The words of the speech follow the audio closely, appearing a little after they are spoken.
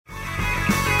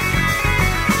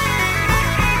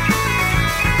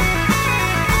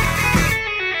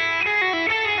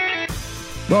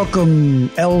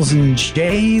Welcome, L's and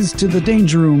J's, to the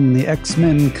Danger Room, the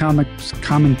X-Men Comics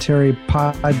Commentary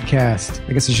Podcast.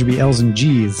 I guess it should be L's and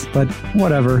G's, but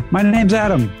whatever. My name's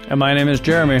Adam. And my name is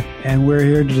Jeremy. And we're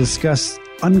here to discuss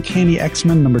Uncanny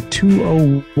X-Men number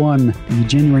 201, the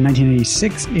January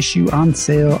 1986 issue, on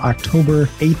sale October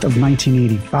 8th of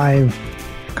 1985.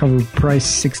 Cover price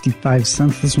 65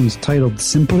 cents. This one's titled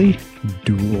simply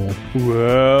Duel.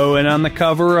 Whoa, and on the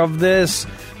cover of this,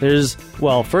 there's,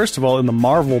 well, first of all, in the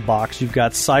Marvel box, you've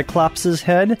got Cyclops'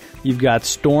 head, you've got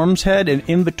Storm's head, and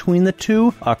in between the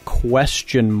two, a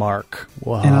question mark.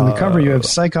 Whoa. And on the cover, you have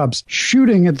Cyclops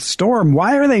shooting at Storm.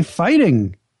 Why are they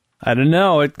fighting? I don't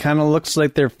know. It kind of looks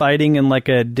like they're fighting in like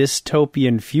a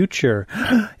dystopian future.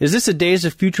 Is this a Days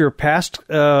of Future Past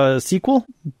sequel?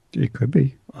 It could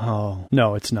be. Oh,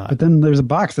 no, it's not. But then there's a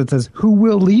box that says, who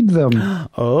will lead them?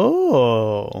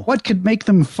 Oh. What could make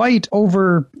them fight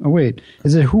over... Oh, wait.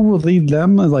 Is it who will lead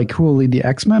them? Like, who will lead the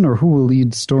X-Men, or who will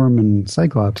lead Storm and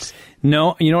Cyclops?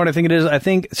 No, you know what I think it is? I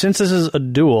think since this is a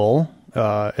duel,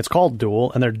 it's called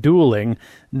Duel, and they're dueling,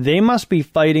 they must be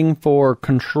fighting for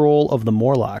control of the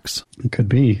Morlocks. It could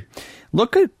be.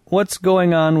 Look at what's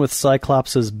going on with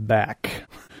Cyclops' back.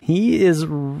 He is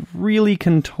really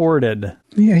contorted.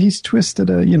 Yeah, he's twisted.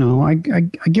 I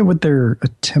get what they're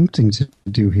attempting to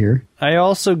do here. I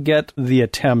also get the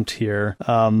attempt here,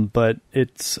 but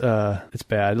it's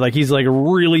bad. Like, he's like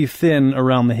really thin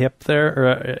around the hip there,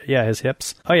 or his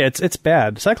hips. Oh yeah, it's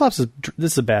bad. Cyclops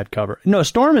this is a bad cover. No,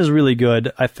 Storm is really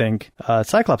good, I think.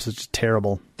 Cyclops is just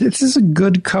terrible. This is a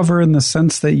good cover in the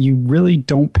sense that you really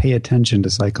don't pay attention to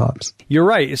Cyclops. You're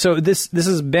right. So this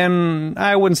has been,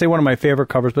 I wouldn't say one of my favorite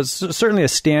covers, but certainly a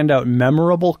standout,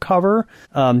 memorable cover,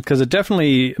 because it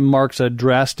definitely marks a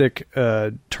drastic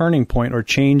turning point or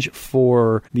change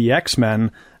for the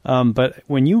X-Men. But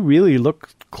when you really look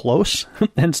close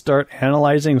and start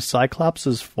analyzing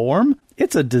Cyclops' form,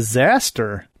 it's a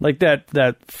disaster. Like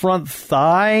that front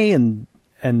thigh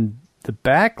and the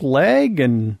back leg,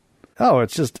 and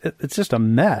it's just a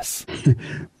mess.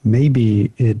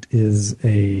 Maybe it is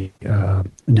a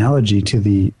analogy to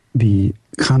the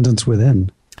contents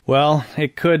within. Well,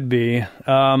 it could be.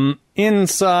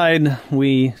 Inside,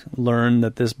 we learn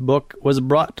that this book was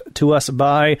brought to us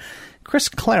by Chris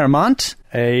Claremont,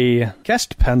 a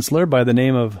guest penciler by the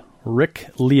name of Rick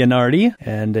Leonardi,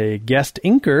 and a guest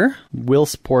inker,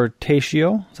 Whilce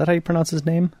Portacio. Is that how you pronounce his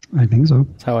name? I think so.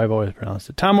 That's how I've always pronounced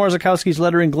it. Tom Morzakowski's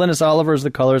lettering, Glynis Oliver is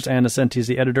the colors, Ann Nesenti's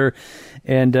the editor,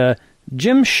 and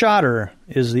Jim Shotter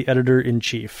is the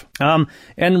editor-in-chief.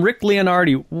 And Rick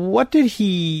Leonardi, what did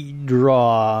he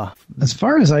draw? As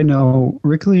far as I know,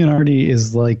 Rick Leonardi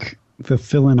is like the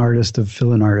fill-in artist of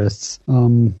fill-in artists.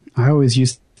 I always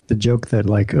used to joke that,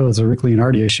 like, it's a Rick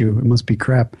Leonardi issue, it must be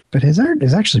crap. But his art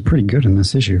is actually pretty good in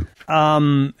this issue.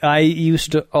 I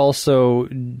used to also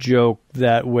joke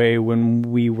that way when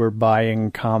we were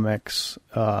buying comics.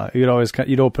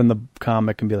 You'd open the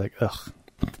comic and be like, ugh,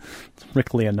 Rick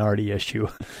Leonardi issue.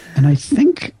 And I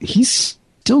think he's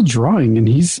still drawing, and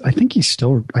I think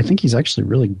he's actually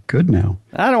really good now.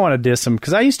 I don't want to diss him,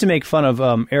 because I used to make fun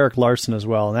of Eric Larson as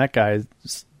well, and that guy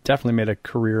definitely made a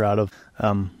career out of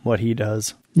what he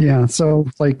does. Yeah, so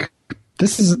like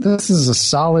this is a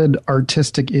solid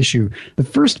artistic issue. The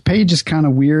first page is kind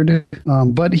of weird,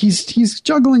 but he's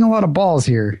juggling a lot of balls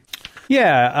here.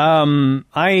 Yeah,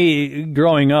 I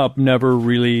growing up never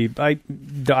really. I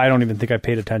don't even think I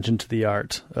paid attention to the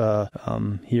art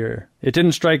here. It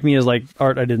didn't strike me as like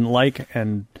art I didn't like,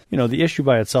 and the issue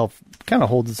by itself kind of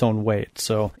holds its own weight.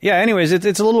 So yeah. Anyways,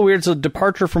 it's a little weird. It's a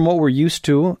departure from what we're used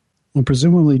to. Well,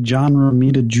 presumably John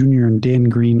Romita Jr. and Dan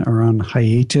Green are on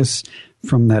hiatus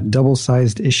from that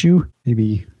double-sized issue.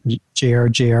 Maybe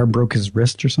JR broke his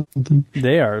wrist or something.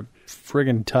 They are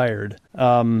friggin' tired.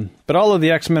 But all of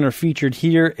the X-Men are featured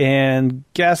here, and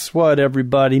guess what,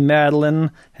 everybody?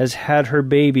 Madeline has had her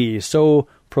baby, so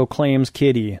proclaims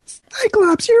Kitty.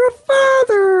 Cyclops, you're a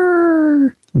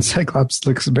father! And Cyclops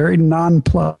looks very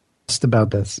nonplussed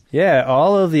about this. Yeah,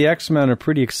 all of the X-Men are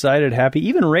pretty excited, happy.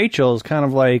 Even Rachel is kind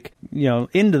of like,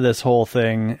 into this whole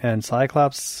thing, and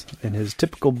Cyclops, in his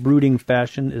typical brooding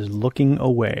fashion, is looking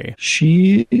away.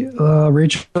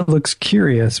 Rachel looks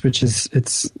curious, which is,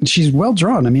 she's well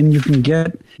drawn. I mean, you can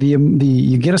get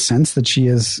you get a sense that she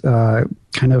is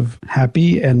kind of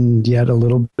happy and yet a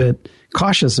little bit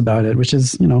cautious about it, which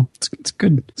is, it's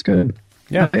good. It's good.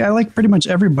 Yeah. I like pretty much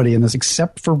everybody in this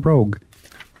except for Rogue.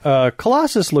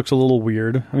 Colossus looks a little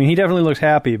weird. I mean, he definitely looks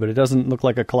happy, but it doesn't look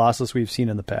like a Colossus we've seen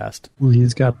in the past. Well,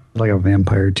 he's got like a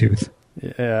vampire tooth.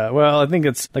 Yeah, well, I think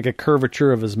it's like a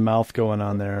curvature of his mouth going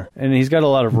on there. And he's got a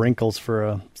lot of wrinkles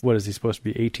for what is he supposed to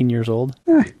be, 18 years old?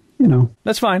 you know.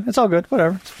 That's fine. It's all good.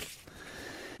 Whatever.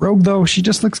 Rogue, though, she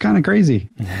just looks kind of crazy.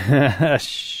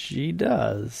 She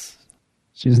does.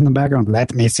 She's in the background.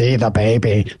 Let me see the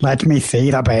baby. Let me see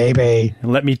the baby.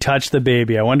 Let me touch the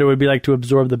baby. I wonder what it would be like to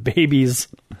absorb the baby's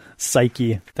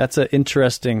psyche. That's an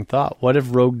interesting thought. What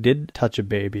if Rogue did touch a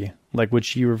baby? Like, would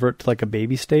she revert to like a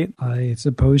baby state? I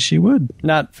suppose she would.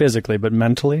 Not physically, but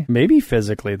mentally. Maybe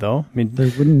physically, though. I mean,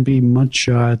 there wouldn't be much.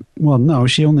 Well, no,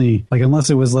 she only like unless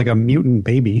it was like a mutant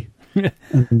baby,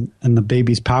 and the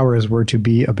baby's powers were to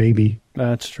be a baby.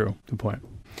 That's true. Good point.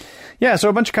 Yeah. So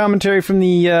a bunch of commentary from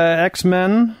the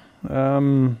X-Men.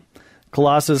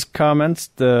 Colossus comments,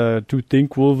 to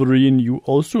think, Wolverine, you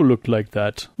also look like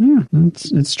that. Yeah,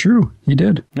 it's true. He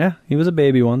did. Yeah, he was a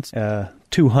baby once.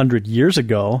 200 years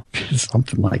ago.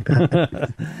 Something like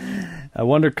that. I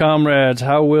wonder, comrades,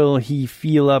 how will he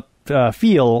feel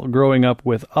growing up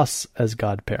with us as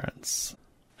godparents?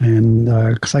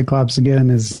 And Cyclops, again,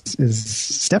 is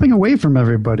stepping away from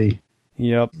everybody.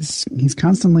 Yep. He's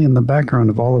constantly in the background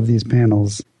of all of these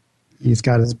panels. He's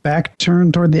got his back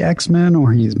turned toward the X-Men,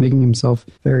 or he's making himself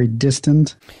very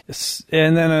distant.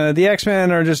 And then the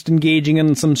X-Men are just engaging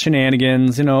in some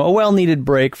shenanigans, a well-needed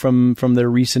break from their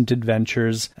recent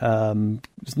adventures.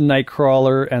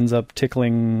 Nightcrawler ends up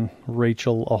tickling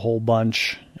Rachel a whole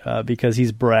bunch because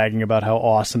he's bragging about how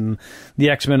awesome the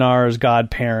X-Men are as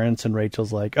godparents, and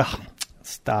Rachel's like, oh,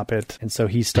 stop it. And so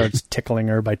he starts tickling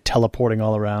her by teleporting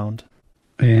all around.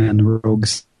 And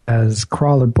Rogue's as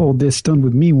Crawler pulled this stunt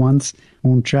with me once.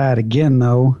 Won't try it again,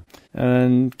 though.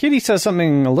 And Kitty says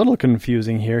something a little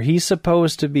confusing here. He's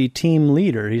supposed to be team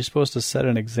leader. He's supposed to set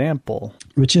an example.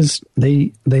 Which is,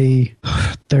 this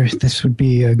would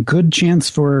be a good chance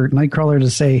for Nightcrawler to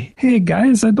say, hey,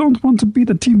 guys, I don't want to be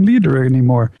the team leader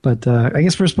anymore. But I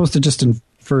guess we're supposed to just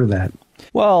infer that.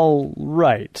 Well,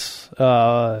 right.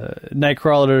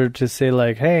 Nightcrawler to say,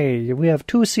 like, hey, we have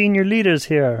 2 senior leaders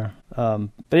here.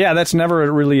 But yeah, that's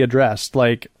never really addressed.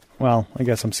 Like, well, I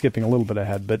guess I'm skipping a little bit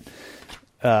ahead, but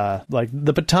like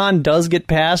the baton does get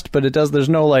passed, but there's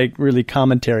no like really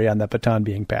commentary on that baton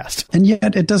being passed. And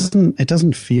yet it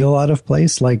doesn't feel out of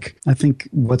place. Like, I think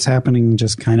what's happening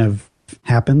just kind of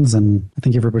happens, and I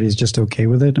think everybody's just okay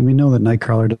with it. And we know that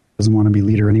Nightcrawler doesn't want to be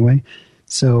leader anyway.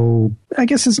 So I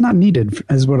guess it's not needed,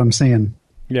 is what I'm saying.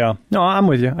 Yeah. No, I'm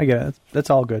with you. I get it. That's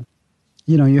all good.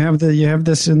 You have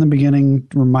this in the beginning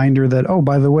reminder that, oh,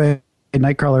 by the way,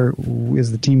 Nightcrawler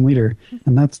is the team leader,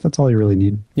 and that's all you really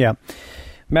need. Yeah.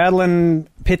 Madeline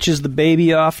pitches the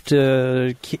baby off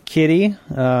to Kitty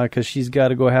because she's got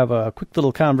to go have a quick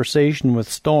little conversation with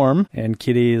Storm, and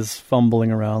Kitty is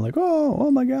fumbling around like,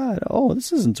 oh my God, oh,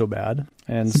 this isn't so bad.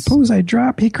 And suppose I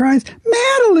drop, he cries,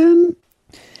 Madeline,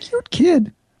 cute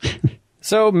kid.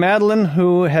 So Madeline,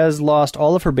 who has lost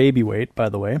all of her baby weight, by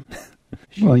the way.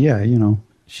 Well, yeah,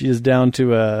 She is down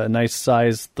to a nice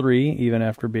size 3, even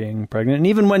after being pregnant. And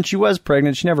even when she was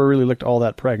pregnant, she never really looked all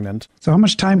that pregnant. So how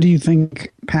much time do you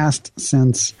think passed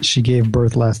since she gave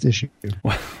birth last issue?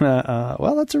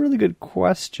 Well, that's a really good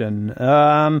question.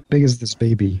 Big is this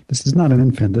baby? This is not an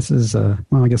infant. This is,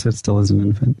 well, I guess it still is an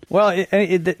infant. Well,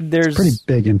 there's... It's a pretty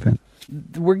big infant.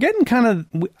 We're getting kind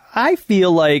of... I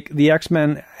feel like the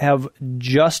X-Men have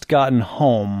just gotten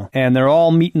home, and they're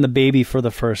all meeting the baby for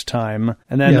the first time.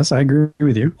 And then yes, I agree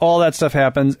with you. All that stuff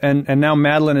happens, and now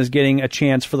Madeline is getting a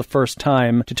chance for the first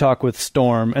time to talk with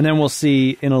Storm. And then we'll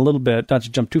see in a little bit, not to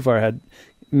jump too far ahead,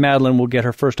 Madeline will get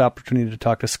her first opportunity to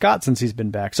talk to Scott since he's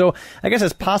been back. So I guess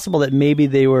it's possible that maybe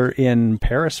they were in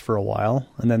Paris for a while,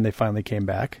 and then they finally came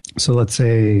back. So let's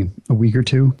say a week or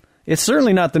two? It's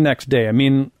certainly not the next day. I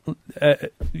mean,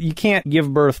 you can't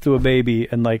give birth to a baby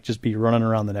and like just be running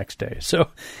around the next day. So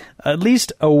at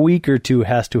least a week or two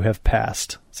has to have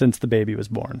passed since the baby was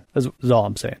born, is all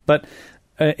I'm saying. But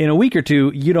in a week or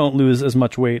two, you don't lose as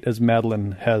much weight as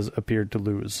Madeline has appeared to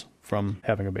lose from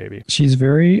having a baby. She's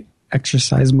very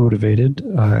exercise motivated.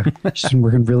 She's been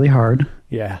working really hard.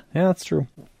 Yeah, that's true.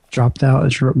 Drop all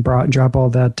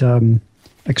that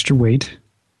extra weight.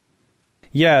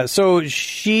 Yeah, so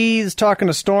she's talking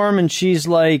to Storm, and she's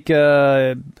like,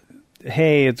 hey,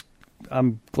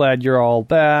 I'm glad you're all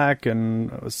back,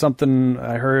 and something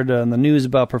I heard on the news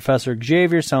about Professor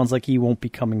Xavier sounds like he won't be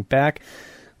coming back,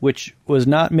 which was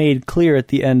not made clear at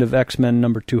the end of X-Men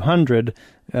number 200,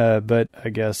 but I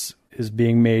guess is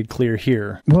being made clear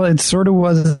here. Well, it sort of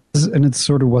was, and it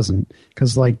sort of wasn't,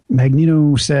 because like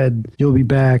Magneto said, you'll be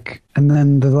back, and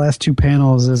then the last 2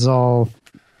 panels is all...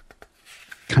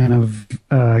 kind of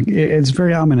it's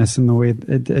very ominous in the way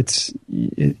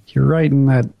you're right in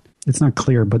that it's not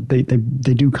clear, but they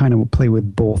do kind of play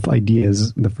with both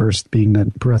ideas. The first being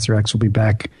that Professor X will be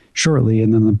back shortly,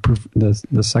 and then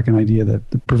the second idea that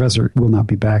the professor will not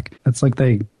be back. It's like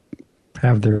they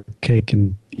have their cake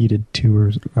and eat it too,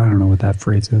 or I don't know what that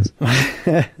phrase is.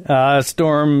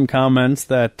 Storm comments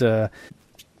that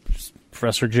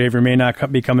Professor Xavier may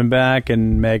not be coming back,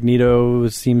 and Magneto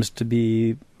seems to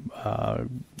be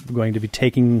going to be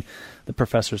taking the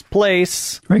professor's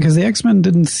place. Right, because the X-Men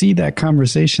didn't see that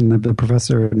conversation that the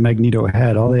professor and Magneto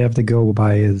had. All they have to go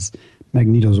by is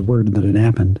Magneto's word that it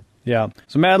happened. Yeah.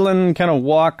 So Madeline kind of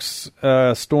walks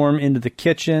Storm into the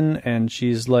kitchen, and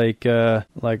she's like,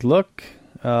 look,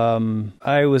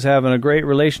 I was having a great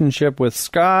relationship with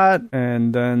Scott,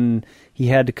 and then he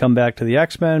had to come back to the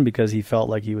X-Men because he felt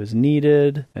like he was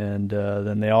needed, and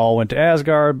then they all went to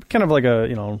Asgard. Kind of like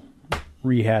a,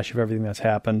 rehash of everything that's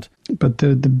happened. But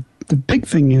the big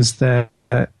thing is that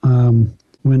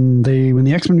when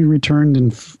the X-Men returned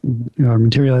and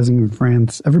materializing in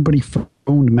France, everybody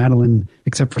phoned Madeline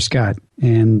except for Scott,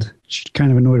 and she's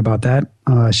kind of annoyed about that.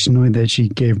 She's annoyed that she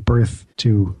gave birth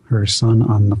to her son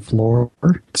on the floor.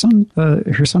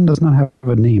 Her son does not have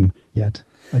a name yet.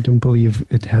 I don't believe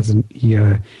it hasn't.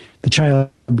 The child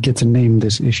gets a name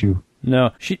this issue. No,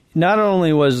 she not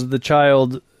only was the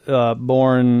child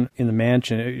born in the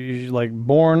mansion, like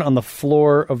born on the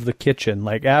floor of the kitchen.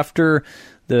 Like after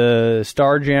the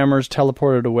Starjammers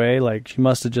teleported away, like she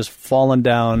must have just fallen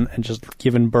down and just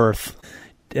given birth.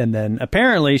 And then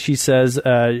apparently she says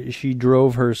she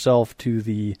drove herself to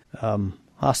the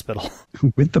hospital.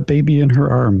 With the baby in her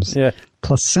arms. Yeah.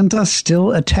 Placenta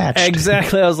still attached.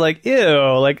 Exactly. I was like,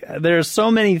 ew. Like there's so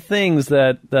many things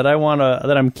that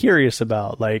I'm curious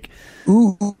about. Like,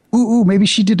 ooh, maybe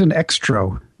she did an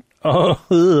extra. Oh,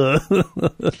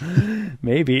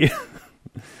 maybe.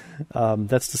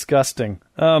 That's disgusting.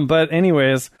 But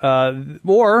anyways,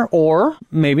 or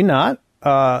maybe not.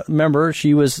 Remember,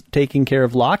 she was taking care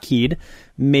of Lockheed.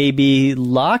 Maybe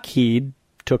Lockheed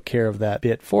took care of that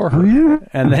bit for her. Oh, yeah.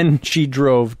 And then she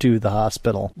drove to the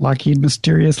hospital. Lockheed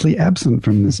mysteriously absent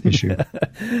from this issue.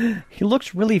 He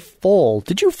looks really full.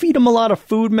 Did you feed him a lot of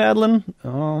food, Madeline?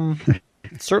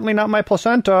 Certainly not my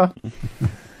placenta.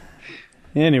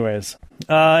 Anyways,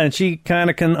 and she kind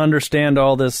of can understand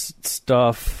all this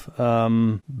stuff,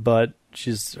 but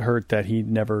she's hurt that he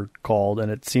never called,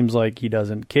 and it seems like he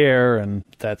doesn't care, and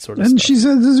that sort of stuff. And she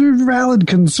says these are valid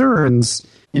concerns.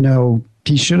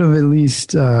 He should have at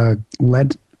least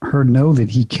let her know that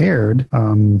he cared.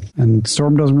 And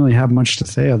Storm doesn't really have much to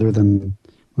say other than,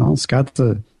 well, Scott's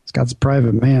a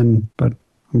private man, but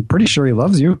I'm pretty sure he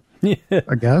loves you. Yeah.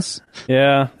 I guess.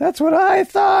 Yeah, that's what I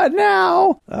thought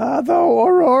now. Though,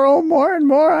 Aurora, more and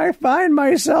more I find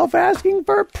myself asking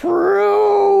for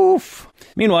proof.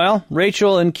 Meanwhile,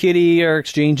 Rachel and Kitty are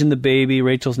exchanging the baby.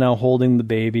 Rachel's now holding the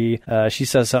baby. She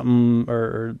says something,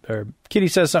 or Kitty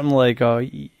says something like, "Oh,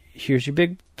 here's your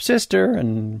big sister,"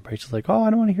 and Rachel's like, "Oh, I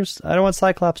don't want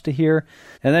Cyclops to hear."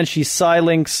 And then she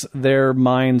silinks their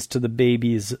minds to the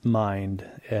baby's mind,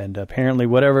 and apparently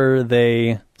whatever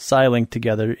they silink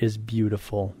together is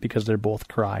beautiful because they're both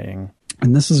crying.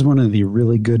 And this is one of the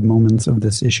really good moments of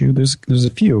this issue. There's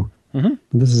a few. Mm-hmm.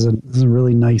 This is a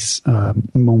really nice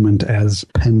moment as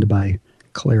penned by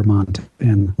Claremont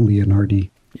and Leonardi.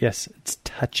 Yes, it's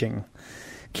touching.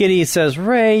 Kitty says,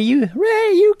 Ray, you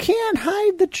can't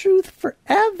hide the truth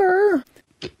forever.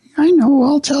 I know,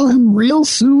 I'll tell him real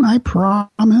soon, I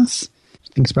promise.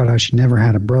 She thinks about how she never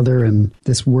had a brother, and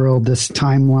this world, this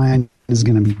timeline is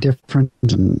going to be different,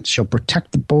 and she'll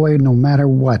protect the boy no matter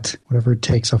what. Whatever it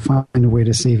takes, I'll find a way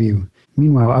to save you.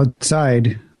 Meanwhile,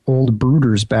 outside, old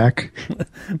Bruder's back.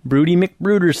 Broody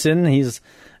McBruderson, he's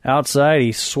outside.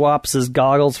 He swaps his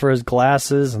goggles for his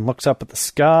glasses and looks up at the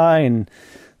sky, and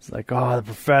it's like, oh, the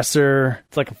professor,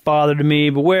 it's like a father to me,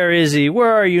 but where is he?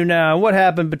 Where are you now? What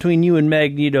happened between you and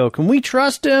Magneto? Can we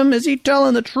trust him? Is he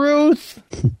telling the truth?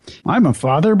 I'm a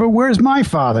father, but where's my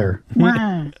father?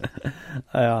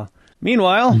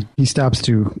 Meanwhile, he stops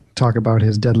to talk about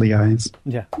his deadly eyes.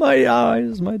 Yeah. My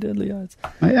eyes, my deadly eyes.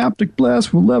 My optic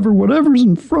blast will lever whatever's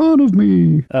in front of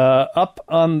me. Up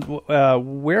on,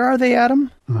 where are they, Adam?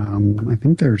 I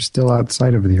think they're still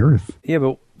outside of the Earth.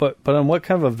 Yeah, but on what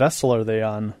kind of a vessel are they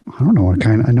on? I don't know what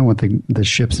kind. I know what the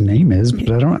ship's name is, but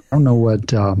I don't know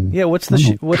what. What's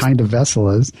the what kind of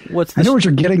vessel is? I know what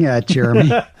you're getting at,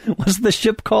 Jeremy. What's the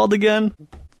ship called again?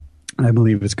 I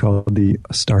believe it's called the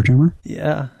Starjammer.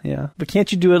 Yeah. But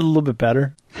can't you do it a little bit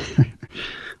better?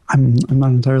 I'm not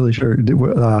entirely sure.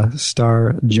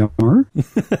 Starjammer?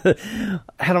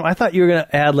 Adam, I thought you were going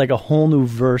to add like a whole new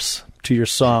verse to your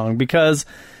song, because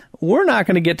we're not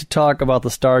going to get to talk about the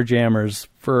Starjammers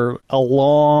for a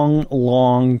long,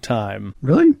 long time.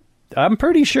 Really? I'm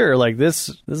pretty sure, like, this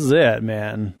is it,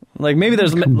 man. Like, maybe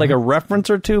there's, like, a reference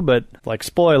or two, but, like,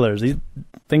 spoilers. These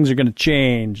things are going to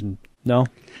change. And no?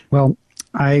 Well,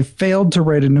 I failed to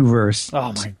write a new verse.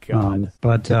 Oh, my God.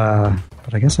 But I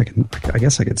guess I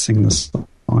could sing this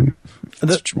song if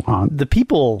that's what you want. The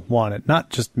people want it, not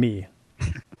just me.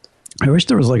 I wish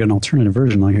there was, like, an alternative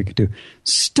version, like I could do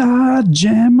Star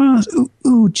Jammers,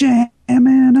 ooh,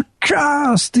 jamming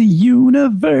across the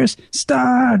universe.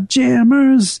 Star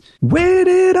Jammers, where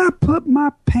did I put my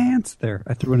pants? There,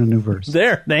 I threw in a new verse.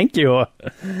 There, thank you.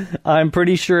 I'm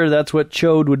pretty sure that's what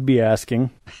Chode would be asking.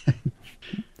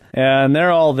 And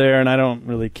they're all there, and I don't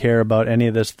really care about any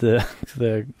of this. The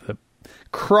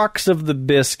crux of the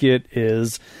biscuit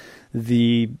is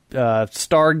the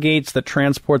stargates that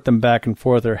transport them back and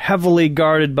forth are heavily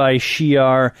guarded by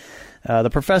Shi'ar. The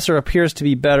professor appears to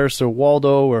be better, so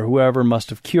Waldo or whoever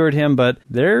must have cured him, but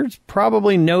there's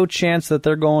probably no chance that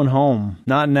they're going home.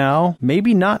 Not now,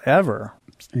 maybe not ever.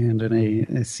 And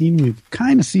in a scene we've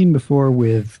kind of seen before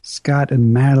with Scott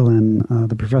and Madeline,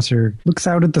 the professor looks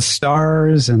out at the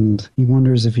stars and he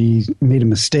wonders if he made a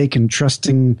mistake in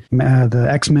trusting the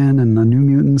X-Men and the New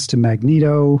Mutants to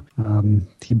Magneto.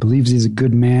 He believes he's a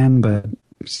good man, but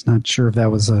he's not sure if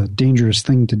that was a dangerous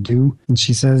thing to do. And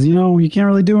she says, you can't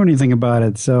really do anything about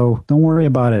it, so don't worry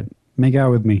about it. Make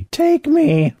out with me. Take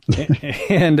me.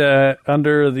 And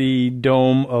under the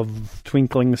dome of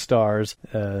twinkling stars,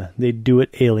 they do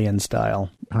it alien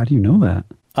style. How do you know that?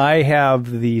 I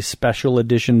have the special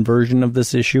edition version of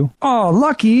this issue. Oh,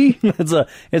 lucky!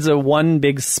 It's a one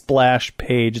big splash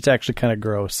page. It's actually kind of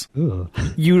gross. Ugh.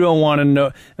 You don't want to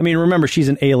know. I mean, remember, she's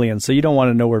an alien, so you don't want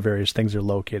to know where various things are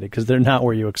located because they're not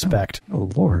where you expect.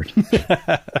 Oh Lord.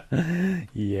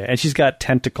 Yeah, and she's got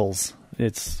tentacles.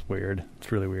 It's weird.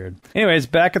 It's really weird. Anyways,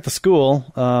 back at the school,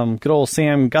 good old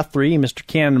Sam Guthrie, Mr.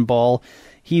 Cannonball,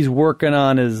 he's working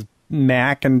on his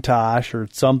Macintosh or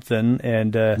something.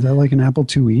 And is that like an Apple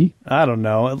IIe? I don't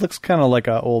know. It looks kind of like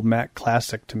an old Mac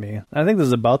Classic to me. I think this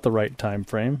is about the right time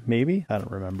frame. Maybe? I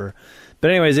don't remember. But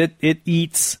anyways, it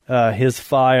eats his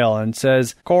file and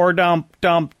says, core dump,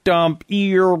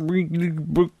 ear...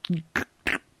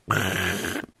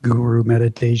 Guru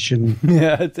meditation.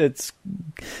 Yeah, it's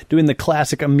doing the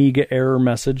classic Amiga error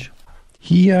message.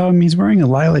 He's wearing a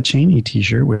Lila Cheney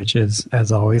t-shirt, which is,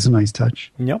 as always, a nice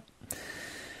touch. Yep.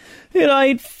 It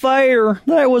ain't fair.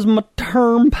 That was my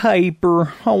term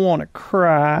paper. I want to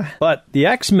cry. But the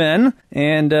X-Men,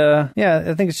 and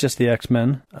I think it's just the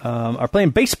X-Men, are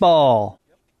playing baseball.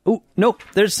 Oh, nope,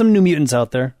 there's some New Mutants out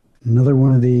there. Another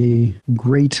one of the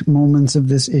great moments of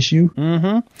this issue.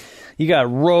 Mm-hmm. You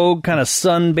got Rogue kind of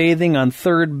sunbathing on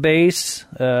third base.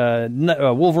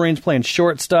 Wolverine's playing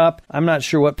shortstop. I'm not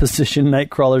sure what position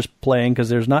Nightcrawler's playing because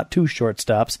there's not two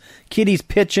shortstops. Kitty's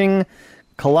pitching.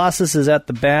 Colossus is at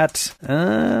the bat.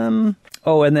 And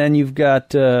then you've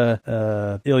got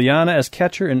Illyana as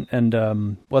catcher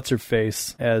and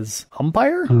what's-her-face as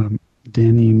umpire?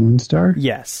 Danny Moonstar?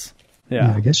 Yes.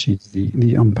 Yeah, I guess she's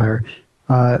the umpire.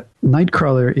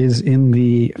 Nightcrawler is in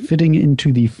the fitting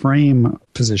into the frame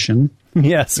position.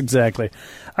 Yes, exactly.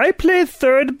 I play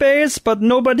third base, but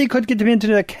nobody could get me into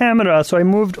the camera, so I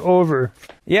moved over.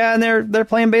 Yeah, and they're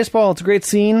playing baseball. It's a great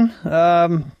scene. I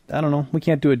don't know. We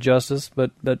can't do it justice,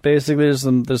 but basically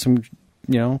there's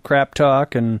some crap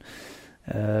talk, and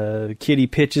Kitty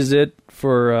pitches it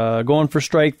for going for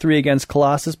strike 3 against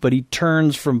Colossus, but he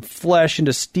turns from flesh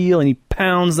into steel, and he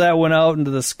pounds that one out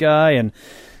into the sky, and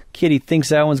Kitty thinks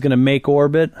that one's going to make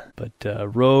orbit, but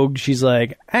Rogue, she's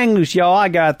like, hang loose, y'all, I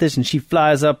got this, and she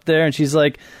flies up there, and she's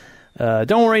like,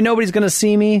 don't worry, nobody's going to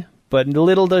see me, but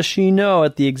little does she know,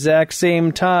 at the exact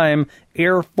same time,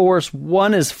 Air Force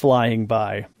One is flying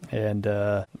by, and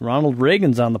Ronald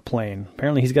Reagan's on the plane.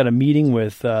 Apparently he's got a meeting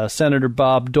with Senator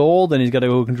Bob Dole, then he's got to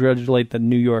go congratulate the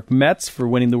New York Mets for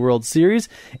winning the World Series,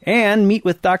 and meet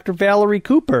with Dr. Valerie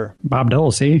Cooper. Bob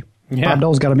Dole, see? Yeah. Bob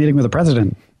Dole's got a meeting with the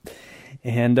president.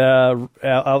 And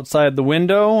outside the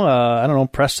window, I don't know,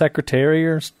 press secretary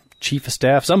or chief of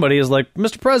staff, somebody is like,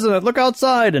 Mr. President, look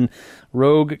outside. And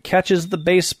Rogue catches the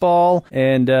baseball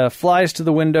and flies to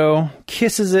the window,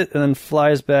 kisses it, and then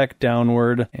flies back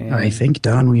downward. And I think,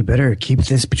 Don, we better keep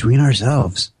this between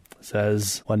ourselves,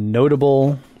 says one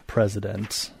notable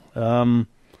president.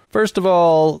 First of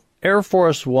all, Air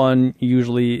Force One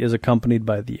usually is accompanied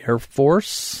by the Air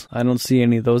Force. I don't see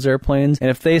any of those airplanes.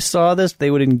 And if they saw this, they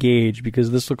would engage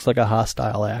because this looks like a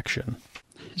hostile action.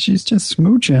 She's just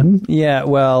smooching. Yeah,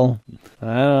 well,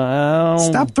 I don't...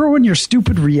 Stop throwing your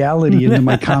stupid reality into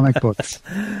my comic books.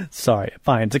 Sorry,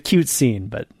 fine. It's a cute scene,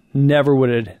 but never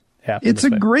would it It's a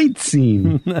great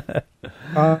scene.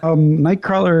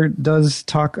 Nightcrawler does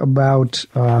talk about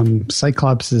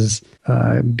Cyclops'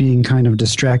 being kind of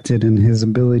distracted in his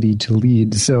ability to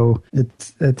lead. So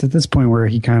it's at this point where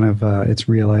he kind of it's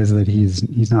realized that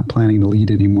he's not planning to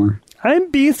lead anymore.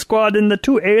 I'm B squad and the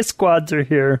 2 A squads are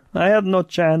here. I have no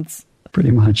chance.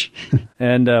 Pretty much.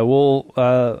 And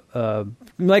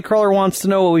Nightcrawler wants to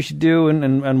know what we should do,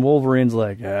 and Wolverine's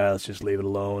like, let's just leave it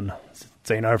alone.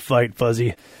 This ain't our fight,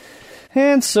 Fuzzy.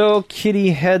 And so Kitty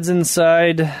heads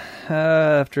inside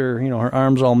after, her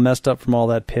arm's all messed up from all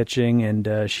that pitching,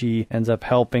 and she ends up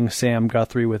helping Sam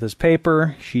Guthrie with his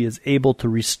paper. She is able to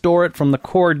restore it from the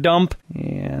core dump,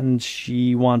 and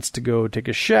she wants to go take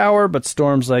a shower, but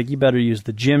Storm's like, you better use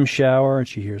the gym shower, and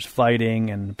she hears fighting,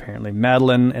 and apparently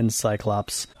Madeline and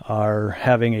Cyclops are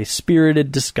having a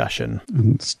spirited discussion.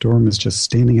 And Storm is just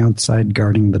standing outside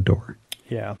guarding the door.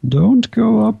 Yeah. Don't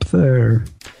go up there.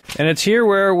 And it's here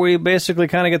where we basically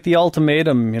kind of get the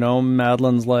ultimatum.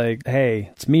 Madeline's like, hey,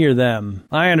 it's me or them.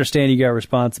 I understand you got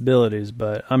responsibilities,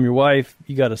 but I'm your wife.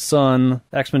 You got a son.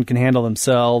 X-Men can handle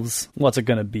themselves. What's it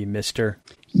going to be, mister?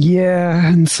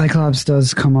 Yeah, and Cyclops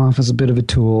does come off as a bit of a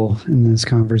tool in this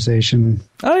conversation.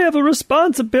 I have a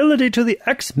responsibility to the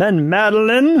X-Men,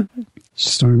 Madeline.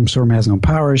 Storm has no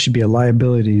power. Should be a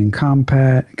liability in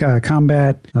combat.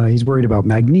 He's worried about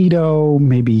Magneto.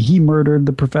 Maybe he murdered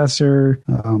the professor.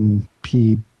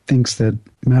 He thinks that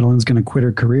Madeline's going to quit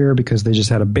her career because they just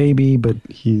had a baby, but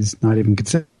he's not even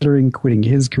considering quitting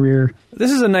his career.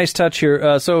 This is a nice touch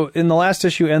here. So in the last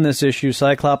issue and this issue,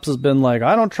 Cyclops has been like,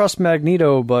 I don't trust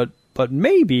Magneto, but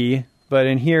maybe... But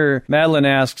in here, Madeline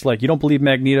asks, you don't believe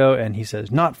Magneto? And he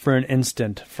says, not for an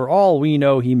instant. For all we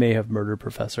know, he may have murdered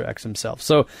Professor X himself.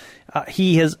 So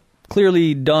he has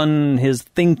clearly done his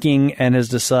thinking and has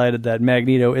decided that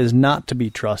Magneto is not to be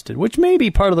trusted, which may be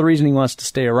part of the reason he wants to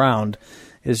stay around,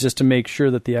 is just to make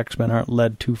sure that the X-Men aren't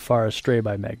led too far astray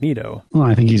by Magneto. Well,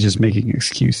 I think he's just making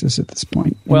excuses at this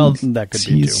point. Well, that could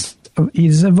be too.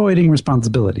 He's avoiding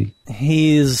responsibility.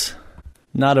 He's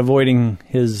not avoiding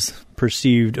his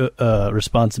perceived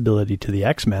responsibility to the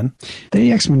X-Men.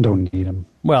 The X-Men don't need him.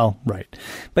 Well, right.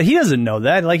 But he doesn't know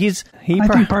that. I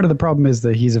think part of the problem is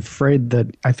that he's afraid that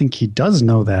I think he does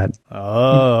know that.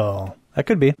 Oh, that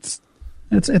could be.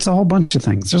 It's a whole bunch of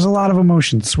things. There's a lot of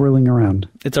emotions swirling around.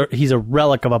 He's a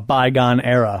relic of a bygone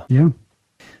era. Yeah.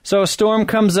 So Storm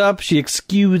comes up. She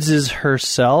excuses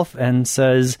herself and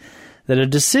says that a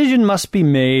decision must be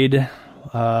made.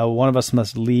 One of us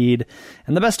must lead,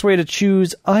 and the best way to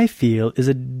choose, I feel, is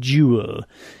a duel.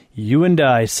 You and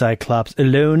I, Cyclops,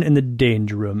 alone in the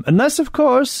danger room, unless, of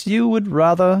course, you would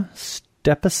rather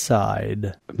step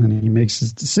aside. And then he makes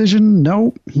his decision.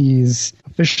 No, he's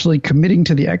officially committing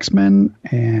to the X-Men,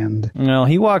 and... Well,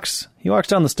 he walks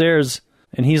down the stairs,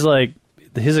 and he's like,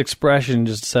 his expression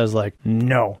just says,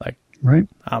 no. Right?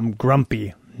 I'm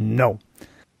grumpy. No.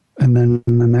 And then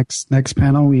in the next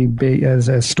panel,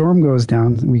 as Storm goes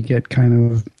down, we get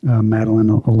kind of Madeline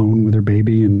alone with her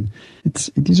baby, and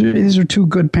these are two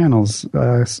good panels.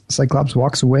 Cyclops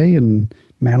walks away, and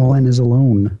Madeline is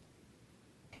alone.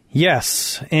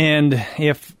 Yes, and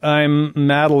if I'm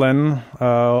Madeline,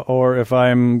 or if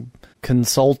I'm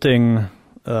consulting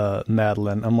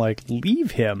Madeline, I'm like, leave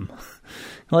him.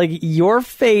 Your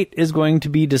fate is going to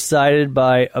be decided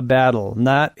by a battle,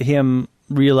 not him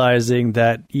realizing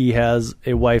that he has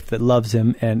a wife that loves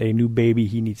him and a new baby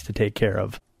he needs to take care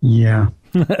of. Yeah.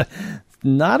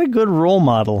 Not a good role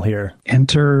model here.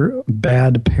 Enter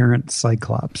bad parent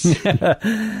Cyclops.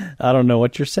 I don't know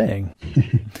what you're saying.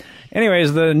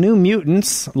 Anyways, the New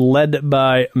Mutants, led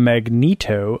by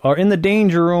Magneto, are in the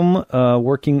Danger Room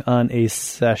working on a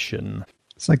session.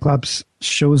 Cyclops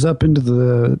shows up into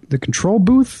the control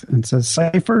booth and says,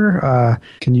 Cypher,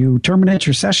 can you terminate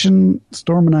your session?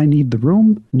 Storm and I need the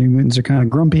room. New Mutants are kind of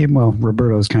grumpy. Well,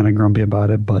 Roberto's kind of grumpy about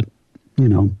it, but,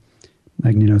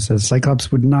 Magneto says,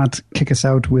 Cyclops would not kick us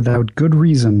out without good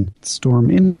reason. Storm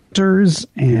enters,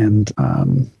 and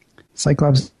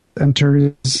Cyclops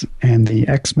enters, and the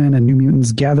X-Men and New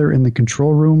Mutants gather in the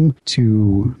control room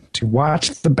to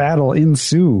watch the battle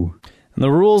ensue. And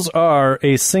the rules are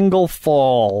a single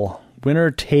fall. Winner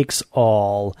takes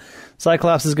all.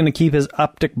 Cyclops is going to keep his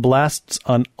optic blasts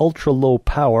on ultra-low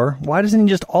power. Why doesn't he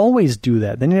just always do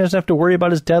that? Then he doesn't have to worry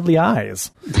about his deadly eyes.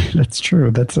 That's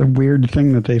true. That's a weird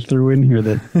thing that they threw in here.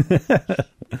 That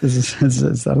is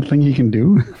that a thing he can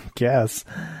do? Guess.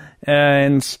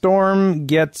 And Storm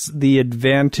gets the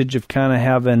advantage of kind of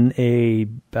having a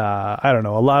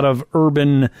lot of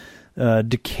urban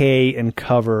decay and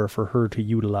cover for her to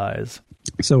utilize.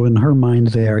 So in her mind,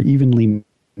 they are evenly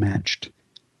matched.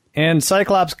 And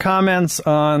Cyclops comments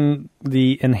on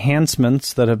the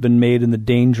enhancements that have been made in the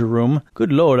Danger Room.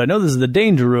 Good Lord, I know this is the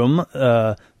Danger Room,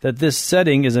 that this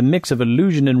setting is a mix of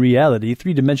illusion and reality,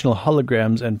 three-dimensional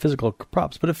holograms and physical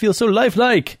props, but it feels so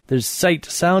lifelike. There's sight,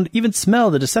 sound, even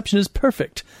smell. The deception is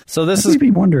perfect. So this made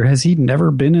me wonder, has he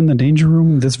never been in the Danger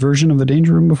Room, this version of the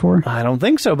Danger Room before? I don't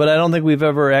think so, but I don't think we've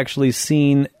ever actually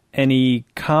seen any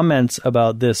comments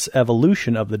about this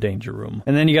evolution of the Danger Room.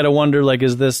 And then you got to wonder, like,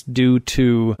 is this due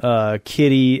to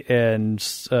Kitty and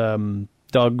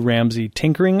Doug Ramsey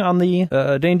tinkering on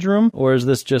the Danger Room, or is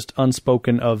this just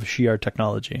unspoken of Shi'ar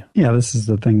technology? Yeah, this is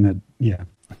the thing that,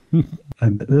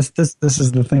 and this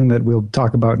is the thing that we'll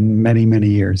talk about in many, many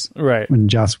years. Right. When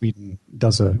Joss Whedon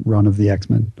does a run of the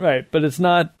X-Men. Right, but it's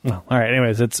not... Well, all right,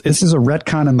 anyways, this is a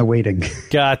retcon in the waiting.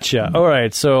 Gotcha. All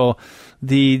right, so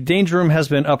the Danger Room has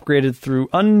been upgraded through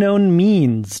unknown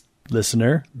means,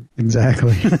 listener.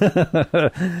 Exactly.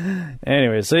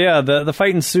 Anyway, so yeah, the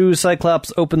fight ensues.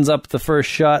 Cyclops opens up the first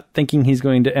shot, thinking he's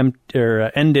going to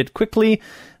end it quickly.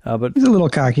 But he's a little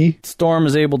cocky. Storm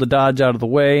is able to dodge out of the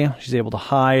way. She's able to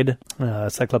hide.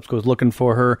 Cyclops goes looking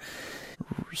for her.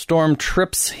 Storm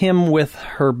trips him with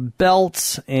her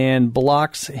belt and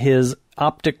blocks his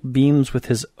optic beams with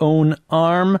his own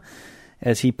arm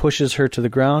as he pushes her to the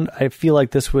ground. I feel like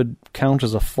this would count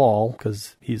as a fall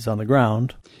because he's on the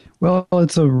ground. Well,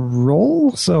 it's a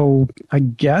roll, so I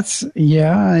guess,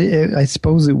 I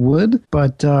suppose it would,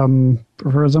 but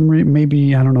for some reason,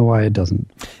 maybe, I don't know why it doesn't.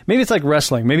 Maybe it's like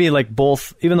wrestling. Maybe like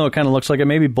both, even though it kind of looks like it,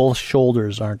 maybe both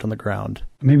shoulders aren't on the ground.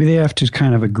 Maybe they have to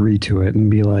kind of agree to it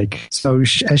and be like, so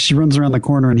as she runs around the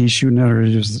corner and he's shooting at her,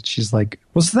 she's like,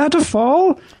 was that a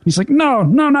fall? He's like, no,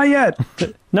 not yet.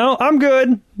 No, I'm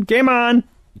good. Game on.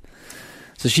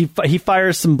 So he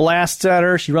fires some blasts at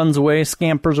her. She runs away,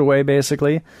 scampers away,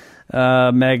 basically.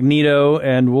 Magneto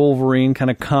and Wolverine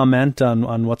kind of comment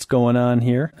on what's going on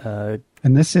here.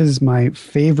 And this is my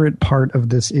favorite part of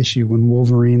this issue when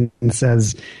Wolverine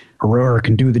says, Aurora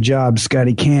can do the job,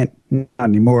 Scotty can't. Not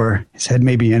anymore. His head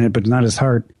may be in it, but not his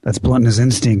heart. That's blunting his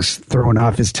instincts, throwing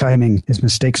off his timing. His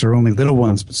mistakes are only little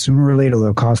ones, but sooner or later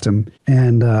they'll cost him.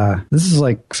 And this is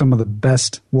like some of the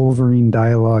best Wolverine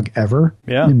dialogue ever,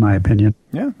 in my opinion.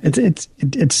 Yeah,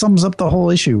 it sums up the whole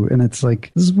issue, and it's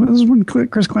like this is when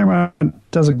Chris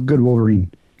Claremont does a good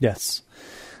Wolverine. Yes,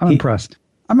 I'm impressed.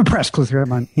 I'm impressed, Chris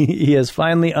Claremont. He has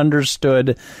finally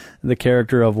understood the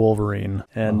character of Wolverine,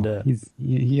 and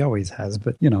he always has.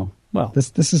 But well,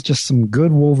 this is just some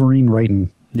good Wolverine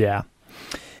writing. Yeah.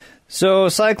 So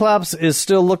Cyclops is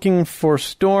still looking for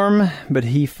Storm, but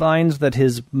he finds that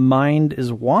his mind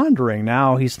is wandering.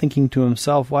 Now he's thinking to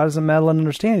himself, why doesn't Madeline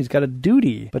understand? He's got a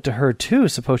duty. But to her too,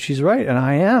 suppose she's right, and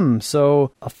I am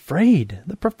so afraid.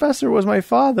 The professor was my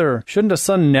father. Shouldn't a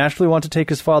son naturally want to take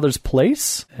his father's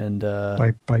place? And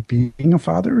by being a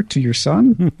father to your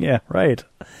son? Yeah, right.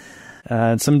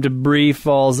 And some debris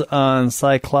falls on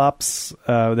Cyclops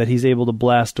that he's able to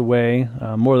blast away.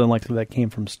 More than likely that came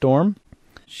from Storm.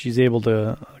 She's able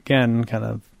to, again, kind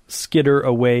of skitter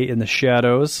away in the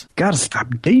shadows. Gotta stop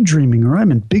daydreaming or I'm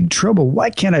in big trouble. Why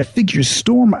can't I figure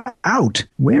Storm out?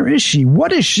 Where is she?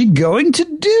 What is she going to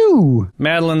do?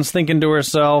 Madeline's thinking to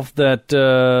herself that,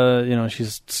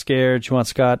 she's scared. She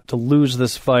wants Scott to lose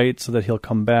this fight so that he'll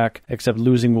come back, except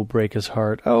losing will break his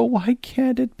heart. Oh, why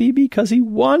can't it be because he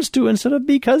wants to instead of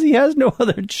because he has no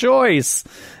other choice?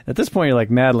 At this point, you're like,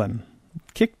 Madeline,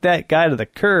 kick that guy to the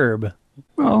curb.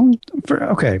 Well,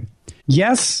 okay.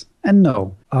 Yes and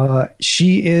no.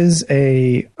 She is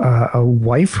a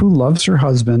wife who loves her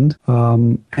husband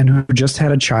and who just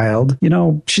had a child.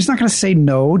 She's not going to say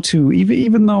no to,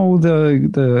 even though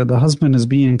the husband is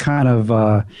being kind of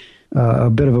a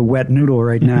bit of a wet noodle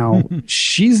right now.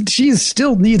 she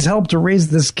still needs help to raise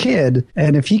this kid.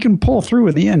 And if he can pull through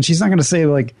at the end, she's not going to say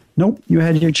like, nope, you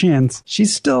had your chance.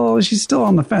 She's still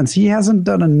on the fence. He hasn't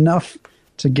done enough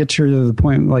to get her to the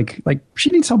point, like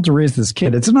she needs help to raise this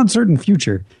kid. It's an uncertain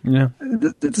future. Yeah,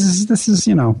 this is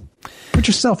put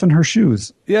yourself in her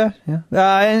shoes. Yeah.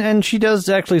 And she does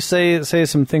actually say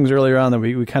some things earlier on that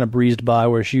we kind of breezed by,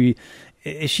 where she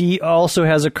also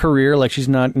has a career, like she's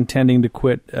not intending to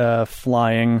quit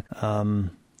flying. I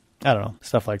don't know,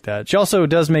 stuff like that. She also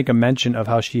does make a mention of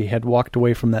how she had walked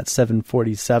away from that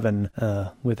 747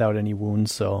 without any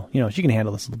wounds, so she can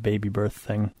handle this little baby birth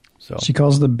thing. So she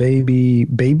calls the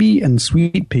baby and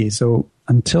Sweet Pea. So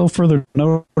until further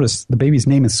notice, the baby's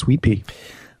name is Sweet Pea.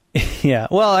 Yeah.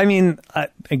 Well, I mean, I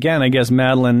guess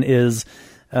Madeline is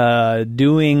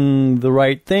doing the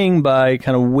right thing by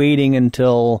kind of waiting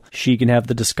until she can have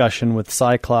the discussion with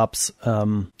Cyclops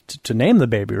to name the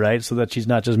baby, right? So that she's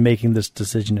not just making this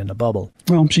decision in a bubble.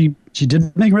 Well, she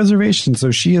did make reservations,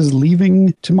 so she is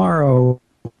leaving tomorrow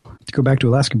to go back to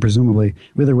Alaska, presumably,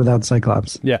 with or without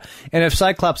Cyclops. Yeah, and if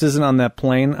Cyclops isn't on that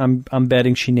plane, I'm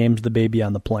betting she names the baby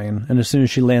on the plane, and as soon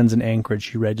as she lands in Anchorage,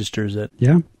 she registers it.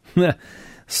 Yeah.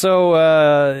 So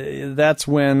that's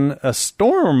when a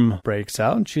storm breaks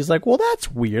out, and she's like, well,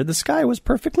 that's weird. The sky was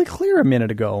perfectly clear a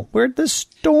minute ago. Where'd this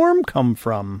storm come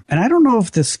from? And I don't know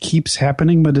if this keeps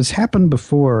happening, but it's happened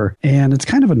before, and it's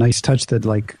kind of a nice touch that,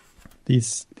 like,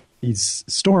 these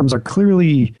storms are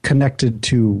clearly connected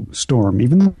to Storm.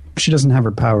 Even though she doesn't have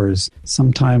her powers,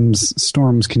 sometimes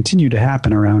storms continue to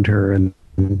happen around her, and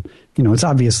it's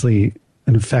obviously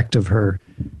an effect of her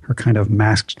kind of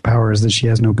masked powers that she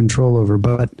has no control over,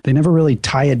 but they never really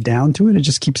tie it down to it. It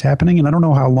just keeps happening, and I don't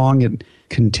know how long it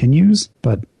continues,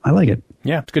 but I like it.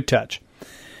 Yeah, it's a good touch.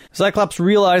 Cyclops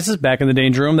realizes back in the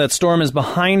danger room that Storm is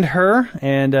behind her,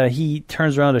 and he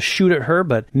turns around to shoot at her,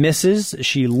 but misses.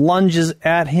 She lunges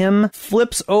at him,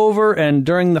 flips over, and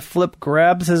during the flip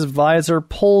grabs his visor,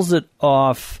 pulls it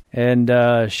off, and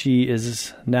she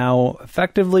is now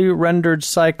effectively rendered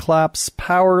Cyclops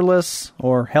powerless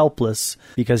or helpless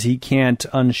because he can't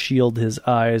unshield his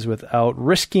eyes without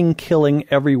risking killing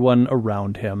everyone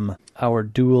around him. Our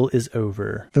duel is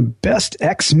over. The best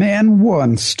X-Man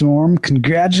won, Storm.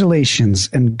 Congratulations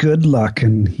and good luck.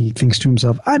 And he thinks to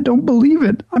himself, I don't believe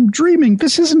it. I'm dreaming.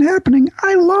 This isn't happening.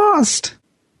 I lost.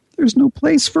 There's no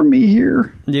place for me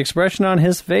here. The expression on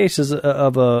his face is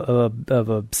of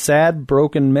a sad,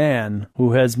 broken man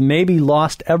who has maybe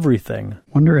lost everything.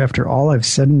 Wonder, after all I've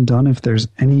said and done, if there's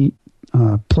any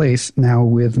place now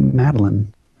with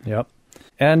Madeline. Yep.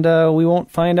 And we won't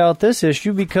find out this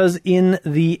issue because in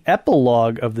the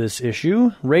epilogue of this issue,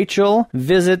 Rachel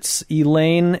visits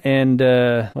Elaine and,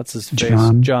 what's his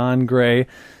face? John Gray,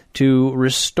 to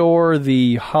restore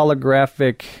the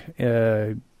holographic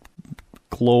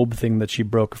globe thing that she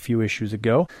broke a few issues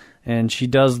ago. And she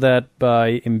does that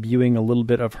by imbuing a little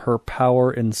bit of her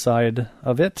power inside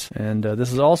of it. And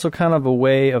this is also kind of a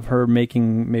way of her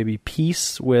making maybe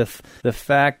peace with the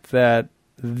fact that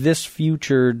this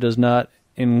future does not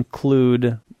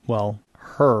include, well,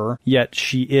 her, yet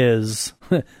she is.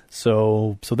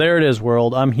 So there it is,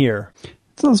 world. I'm here.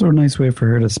 It's also a nice way for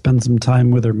her to spend some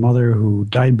time with her mother, who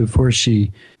died before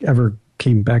she ever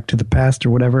came back to the past or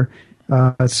whatever.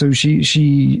 So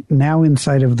she now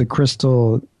inside of the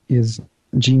crystal is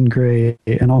Jean Grey,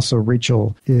 and also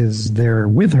Rachel is there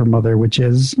with her mother, which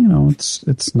is,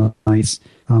 it's not nice.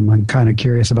 I'm kind of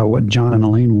curious about what John and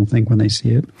Elaine will think when they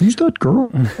see it. Who's that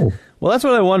girl? Oh. Well, that's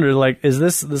what I wondered. Like, is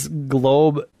this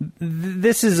globe?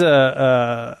 This is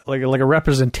a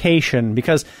representation,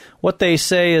 because what they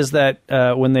say is that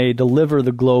when they deliver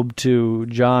the globe to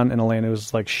John and Elaine, it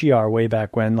was like Shi'ar way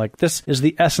back when. Like, this is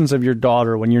the essence of your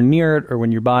daughter. When you're near it or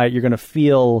when you're by it, you're going to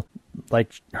feel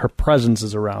like her presence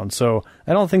is around. So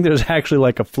I don't think there's actually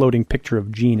like a floating picture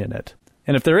of Jean in it.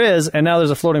 And if there is, and now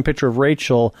there's a floating picture of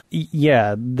Rachel,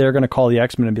 yeah, they're going to call the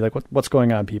X-Men and be like, what's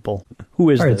going on, people? Who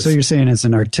is this? All right, so you're saying it's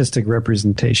an artistic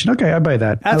representation. Okay, I buy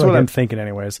that. That's what I'm thinking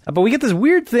anyways. But we get this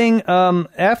weird thing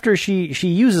after she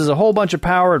uses a whole bunch of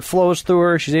power, it flows through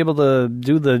her. She's able to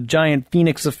do the giant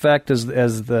phoenix effect as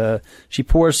she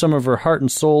pours some of her heart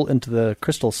and soul into the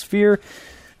crystal sphere.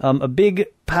 A big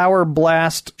power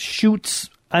blast shoots,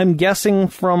 I'm guessing,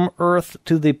 from Earth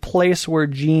to the place where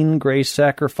Jean Grey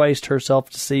sacrificed herself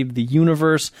to save the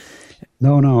universe.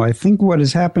 No. I think what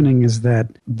is happening is that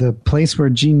the place where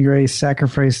Jean Grey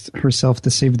sacrificed herself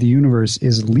to save the universe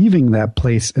is leaving that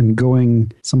place and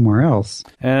going somewhere else.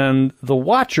 And the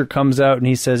Watcher comes out and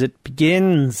he says, it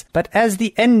begins, but as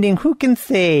the ending, who can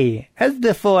say? As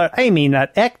before, I may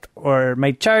not act, or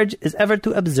my charge is ever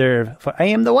to observe, for I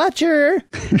am the Watcher.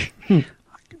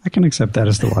 I can accept that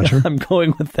as the Watcher. I'm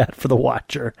going with that for the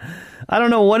Watcher. I don't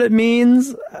know what it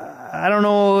means. I don't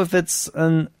know if it's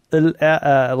an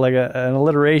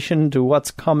alliteration to what's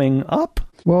coming up.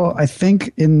 Well, I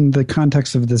think in the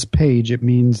context of this page, it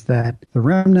means that the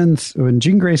remnants, when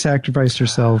Jean Grey sacrificed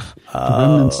herself, the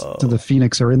remnants to the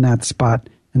Phoenix are in that spot,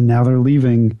 and now they're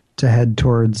leaving to head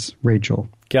towards Rachel.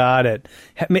 Got it.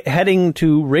 Heading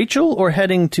to Rachel or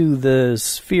heading to the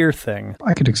sphere thing?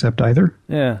 I could accept either.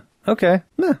 Yeah. Okay.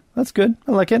 That's good.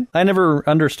 I like it. I never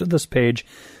understood this page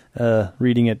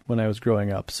reading it when I was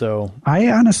growing up. So I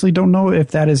honestly don't know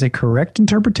if that is a correct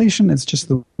interpretation. It's just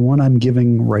the one I'm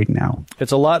giving right now.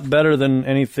 It's a lot better than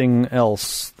anything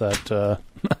else that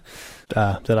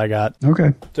that I got.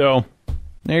 Okay. So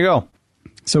there you go.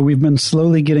 So we've been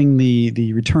slowly getting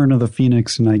the return of the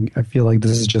Phoenix, and I feel like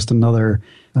this is just another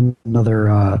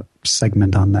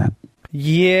segment on that.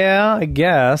 Yeah, I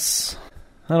guess.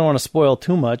 I don't want to spoil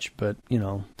too much, but,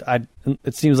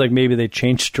 it seems like maybe they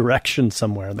changed direction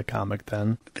somewhere in the comic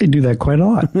then. They do that quite a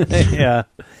lot. Yeah,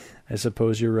 I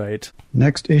suppose you're right.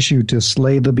 Next issue to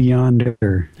Slay the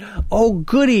Beyonder. Oh,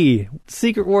 goody!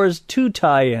 Secret Wars 2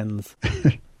 tie-ins.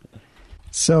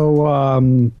 So,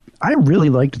 I really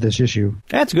liked this issue.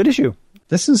 That's a good issue.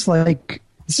 This is like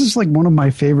one of my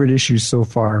favorite issues so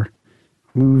far.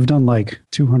 I mean, we've done like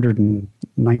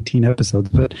 219 episodes,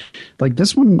 but like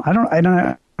this one,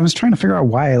 I was trying to figure out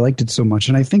why I liked it so much,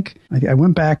 and I think I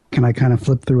went back and I kind of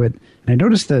flipped through it, and I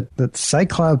noticed that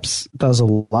Cyclops does a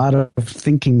lot of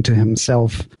thinking to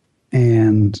himself,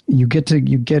 and you get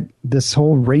this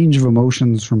whole range of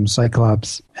emotions from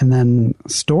Cyclops, and then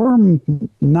Storm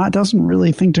doesn't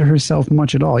really think to herself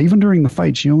much at all. Even during the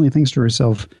fight, she only thinks to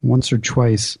herself once or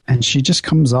twice, and she just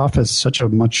comes off as such a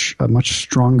much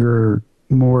stronger,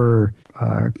 more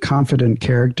confident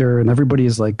character, and everybody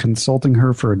is like consulting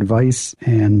her for advice,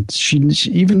 and she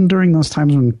even during those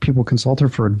times when people consult her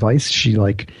for advice, she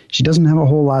doesn't have a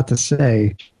whole lot to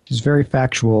say. She's very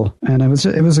factual, and it was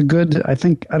a good. I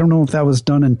don't know if that was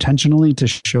done intentionally to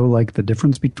show like the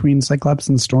difference between Cyclops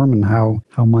and Storm and how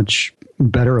much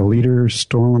better a leader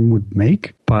Storm would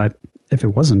make, but if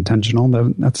it was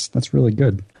intentional, that's really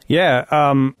good. Yeah,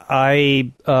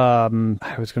 I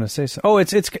was going to say so. Oh,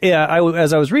 it's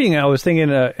as I was reading it, I was thinking,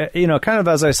 kind of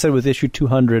as I said with issue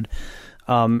 200,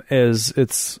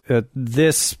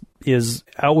 this is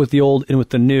out with the old, in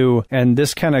with the new, and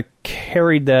this kind of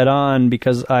carried that on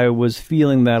because I was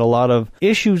feeling that a lot of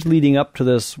issues leading up to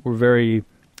this were very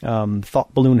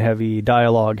thought balloon heavy,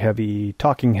 dialogue heavy,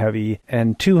 talking heavy,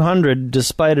 and 200,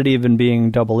 despite it even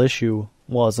being double issue,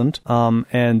 wasn't.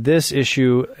 And this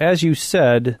issue, as you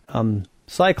said,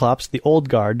 Cyclops, the old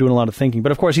guard, doing a lot of thinking.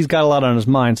 But of course, he's got a lot on his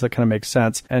mind, so that kind of makes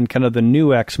sense. And kind of the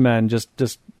new X-Men, just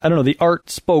I don't know, the art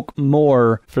spoke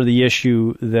more for the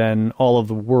issue than all of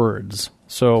the words.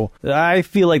 So I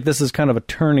feel like this is kind of a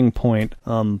turning point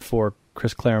for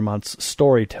Chris Claremont's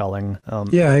storytelling.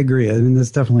 Yeah, I agree. I mean,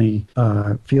 this definitely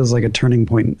feels like a turning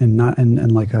point, and not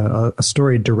and like a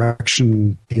story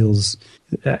direction feels.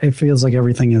 It feels like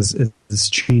everything is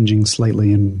changing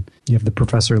slightly, and you have the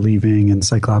professor leaving and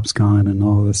Cyclops gone and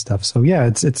all this stuff. So yeah,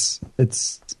 it's.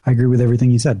 I agree with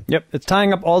everything you said. Yep, it's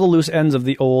tying up all the loose ends of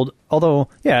the old. Although,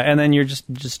 yeah, and then you're just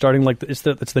starting like it's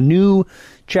the new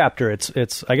chapter.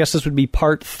 It's I guess this would be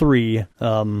part 3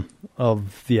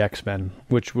 of the X-Men,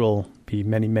 which will be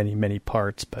many, many, many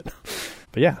parts. But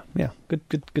yeah,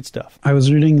 good stuff. I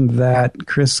was reading that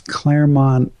Chris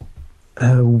Claremont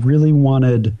really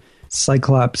wanted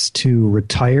Cyclops to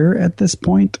retire at this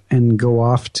point and go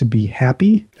off to be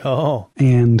happy. Oh,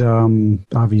 and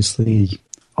obviously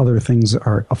other things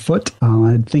are afoot.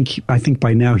 I think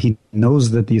by now he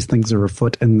knows that these things are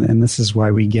afoot, and this is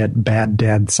why we get Bad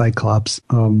Dad Cyclops.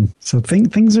 So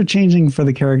things are changing for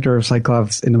the character of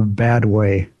Cyclops in a bad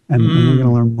way, and we're going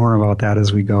to learn more about that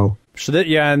as we go. So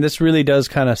and this really does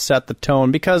kind of set the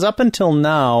tone, because up until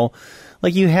now,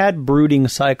 like, you had brooding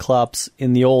Cyclops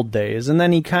in the old days, and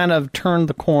then he kind of turned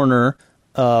the corner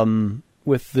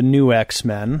with the new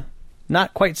X-Men.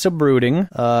 Not quite so brooding.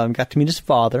 Got to meet his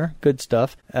father. Good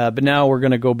stuff. But now we're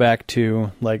going to go back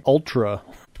to, like, ultra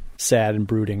sad and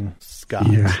brooding Scott.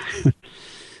 Yeah.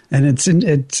 And it's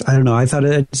I don't know. I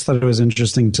just thought it was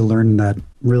interesting to learn that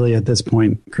really at this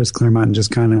point, Chris Claremont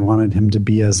just kind of wanted him to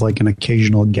be as like an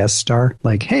occasional guest star.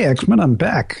 Like, hey, X-Men, I'm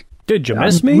back. Did you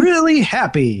miss me? Really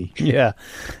happy. Yeah,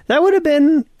 that would have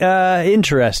been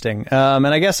interesting. And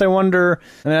I guess I wonder,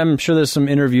 and I'm sure there's some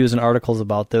interviews and articles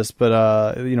about this,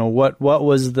 but what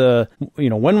was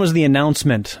when was the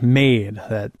announcement made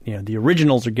that the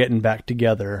originals are getting back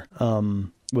together?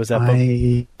 Was that?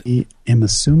 I am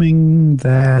assuming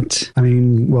that. I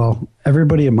mean, well,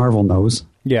 everybody at Marvel knows.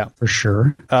 Yeah, for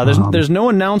sure. There's no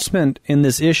announcement in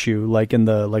this issue, like in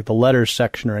the letters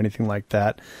section or anything like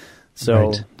that. So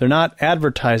right. They're not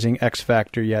advertising X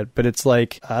Factor yet, but it's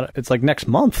like next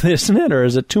month, isn't it? Or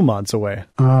is it 2 months away?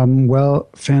 Well,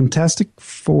 Fantastic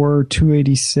Four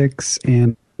 286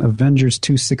 and Avengers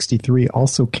 263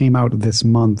 also came out this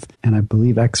month, and I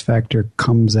believe X Factor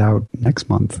comes out next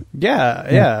month.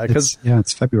 Yeah, because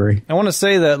it's February. I want to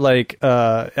say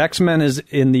that X-Men is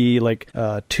in the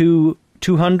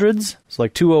 200s. It's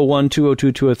like 201,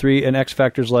 202, 203, and X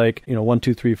Factor's 1,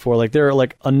 2, 3, 4. Like they're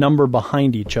like a number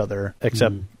behind each other,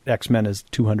 except X-Men is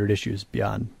 200 issues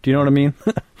beyond. Do you know what I mean?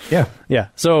 Yeah. Yeah.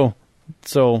 So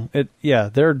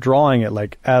they're drawing it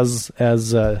like as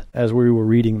we were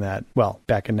reading that. Well,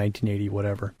 back in 1980,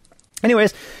 whatever.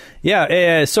 Anyways, no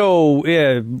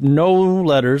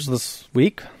letters this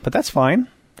week, but that's fine.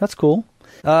 That's cool.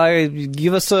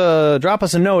 Drop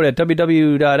us a note at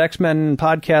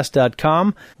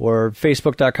www.xmenpodcast.com or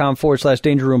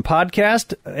facebook.com/Danger Room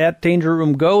Podcast. At Danger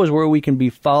Room Go is where we can be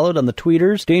followed on the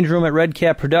tweeters. Danger Room at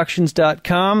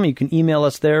redcapproductions.com. You can email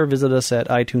us there. Visit us at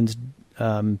iTunes.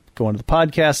 Go into the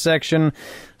podcast section,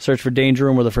 search for Danger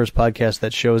Room. We're the first podcast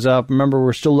that shows up. Remember,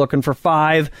 we're still looking for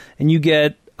 5, and you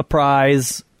get a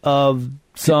prize of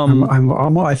some.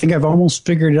 I think I've almost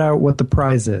figured out what the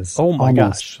prize is. Oh my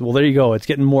gosh! Well, there you go. It's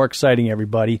getting more exciting,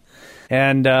 everybody.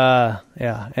 And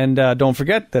don't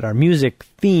forget that our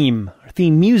theme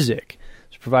music,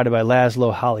 is provided by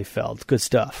Laszlo Holyfeld. Good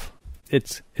stuff.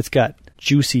 It's got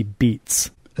juicy beats.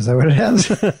 Is that what it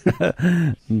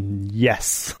has?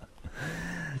 Yes.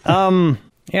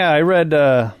 Yeah, I read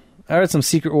some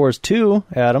Secret Wars 2,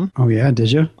 Adam. Oh yeah,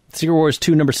 did you? Secret Wars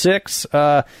 2 number 6.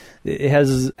 It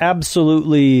has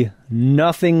absolutely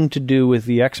nothing to do with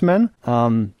the X-Men,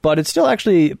 but it's still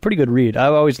actually a pretty good read.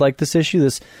 I've always liked this issue.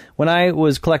 When I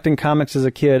was collecting comics as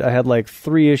a kid, I had like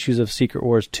 3 issues of Secret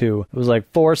Wars 2. It was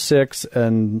like 4, 6,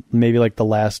 and maybe like the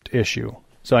last issue.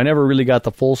 So I never really got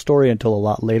the full story until a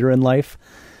lot later in life.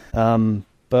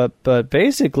 But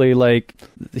basically, like,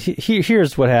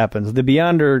 here's what happens. The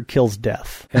Beyonder kills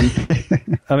Death.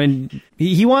 And, I mean,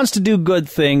 he wants to do good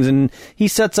things, and he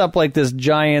sets up, like, this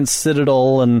giant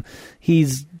citadel, and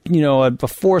he's, a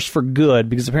force for good,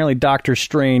 because apparently Doctor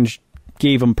Strange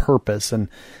gave him purpose. And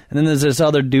then there's this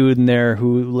other dude in there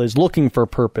who is looking for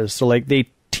purpose. So, like, they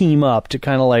team up to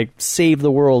kind of, like, save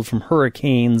the world from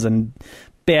hurricanes and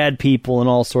bad people and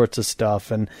all sorts of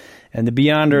stuff. And the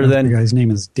Beyonder then... The guy's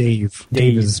name is Dave.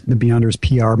 Dave is the Beyonder's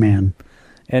PR man.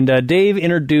 And the Beyonder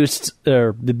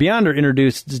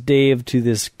introduced Dave to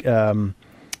this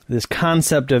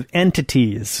concept of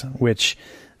entities, which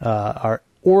are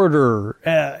order,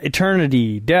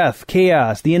 eternity, death,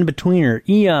 chaos, the in-betweener,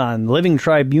 Eon, living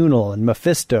tribunal, and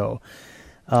Mephisto.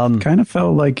 Kind of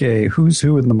felt like a who's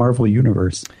who in the Marvel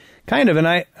universe. Kind of,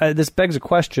 and this begs a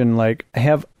question, like,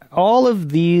 have all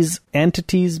of these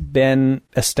entities been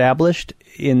established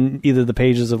in either the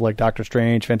pages of like Doctor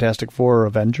Strange, Fantastic Four, or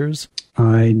Avengers?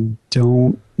 I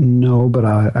don't know, but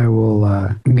I will.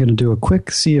 I'm going to do a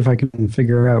quick see if I can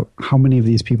figure out how many of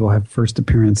these people have first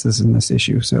appearances in this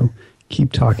issue. So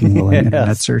keep talking while I'm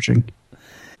internet searching.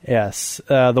 Yes,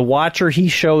 the Watcher, he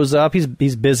shows up. He's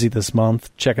busy this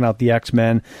month checking out the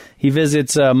X-Men. He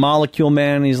visits Molecule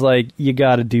Man. And he's like, "You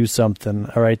got to do something,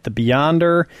 all right?" The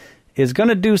Beyonder is going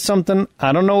to do something.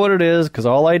 I don't know what it is because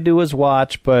all I do is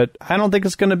watch, but I don't think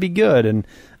it's going to be good. And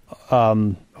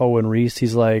Owen Reese,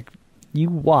 he's like, you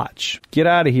watch. Get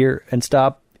out of here and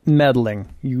stop meddling.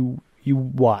 You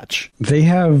watch. They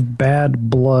have bad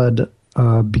blood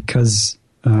because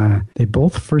they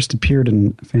both first appeared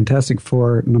in Fantastic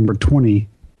Four number 20,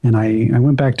 and I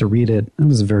went back to read it. It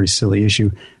was a very silly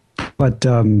issue. But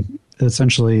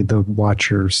essentially the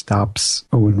Watcher stops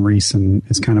Owen Reese and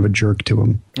is kind of a jerk to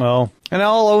him. Oh, and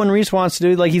all Owen Reese wants to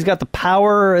do, like, he's got the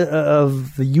power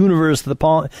of the universe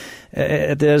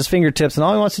at his fingertips, and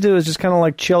all he wants to do is just kind of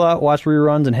like chill out, watch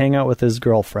reruns, and hang out with his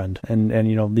girlfriend. And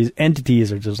these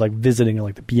entities are just like visiting,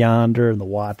 like the Beyonder and the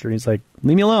Watcher. And he's like,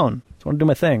 leave me alone. I just want to do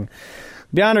my thing.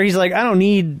 Beyonder, he's like, I don't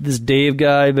need this Dave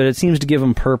guy, but it seems to give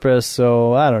him purpose,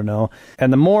 so I don't know.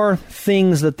 And the more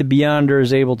things that the Beyonder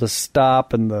is able to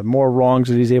stop and the more wrongs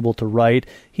that he's able to right,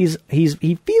 he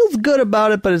feels good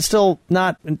about it, but it's still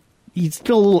not... He's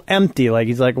still a little empty. Like,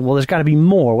 he's like, well, there's got to be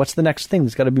more. What's the next thing?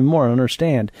 There's got to be more. I don't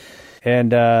understand.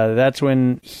 And that's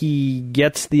when he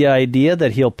gets the idea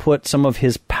that he'll put some of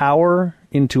his power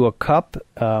into a cup,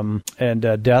 and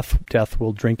Death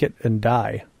will drink it and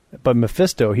die. But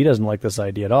Mephisto, he doesn't like this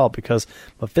idea at all because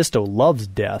Mephisto loves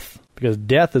Death, because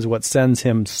Death is what sends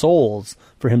him souls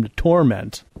for him to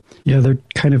torment. Yeah, they're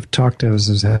kind of talked of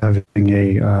as having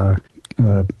a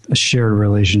shared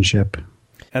relationship.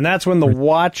 And that's when the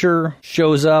Watcher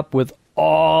shows up with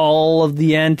all of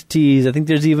the entities. I think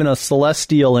there's even a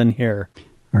Celestial in here.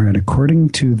 All right,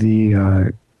 according to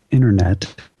the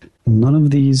internet, none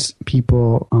of these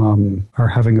people are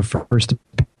having a first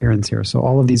appearance here. So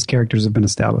all of these characters have been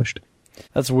established.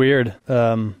 That's weird,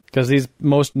 because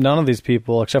none of these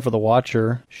people, except for the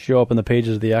Watcher, show up in the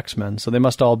pages of the X-Men. So they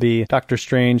must all be Doctor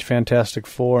Strange, Fantastic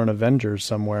Four, and Avengers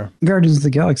somewhere. Guardians of the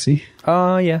Galaxy.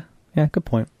 Yeah, good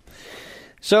point.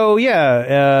 So,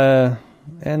 Dave,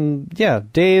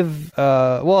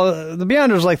 the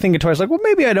Beyonder's like thinking twice, like, well,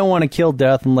 maybe I don't want to kill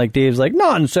Death. And like, Dave's like,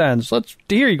 nonsense.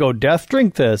 Here you go, Death,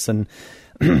 drink this. And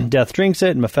Death drinks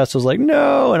it, and Mephisto's like,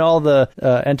 no. And all the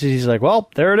entities are like, well,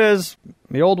 there it is.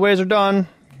 The old ways are done.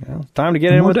 Time to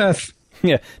get in with Death.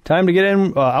 Yeah, time to get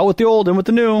in, out with the old, in with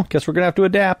the new. Guess we're going to have to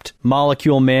adapt.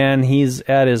 Molecule Man, he's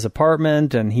at his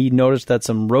apartment, and he noticed that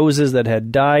some roses that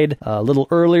had died a little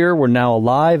earlier were now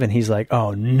alive, and he's like,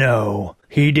 oh no,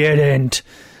 he didn't.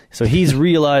 So he's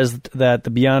realized that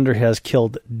the Beyonder has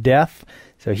killed Death.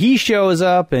 So he shows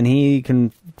up, and he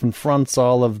confronts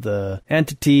all of the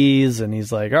entities, and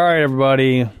he's like, all right,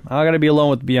 everybody, I got to be alone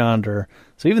with the Beyonder.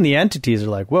 So even the entities are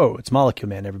like, whoa, it's Molecule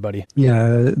Man, everybody.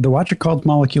 Yeah, the Watcher called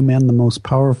Molecule Man the most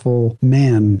powerful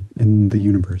man in the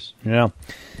universe. Yeah.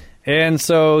 And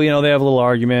so, they have a little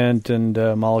argument, and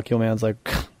Molecule Man's like,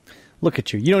 look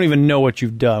at you. You don't even know what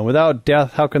you've done. Without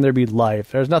death, how can there be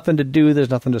life? There's nothing to do. There's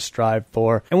nothing to strive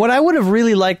for. And what I would have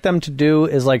really liked them to do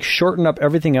is like shorten up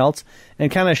everything else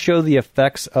and kind of show the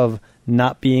effects of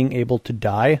not being able to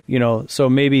die. So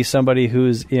maybe somebody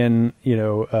who's in,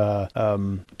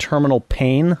 terminal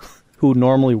pain, who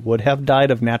normally would have died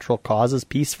of natural causes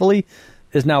peacefully,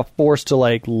 is now forced to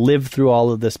like live through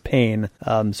all of this pain.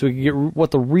 So we can get what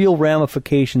the real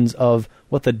ramifications of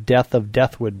what the death of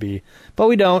Death would be. But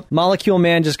we don't. Molecule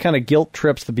Man just kind of guilt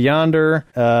trips the Beyonder,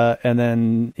 and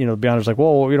then, the Beyonder's like,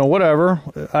 well, whatever.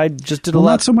 I just did a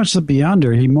lot. Not so much the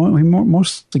Beyonder. He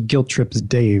mostly guilt trips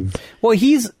Dave. Well,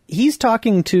 he's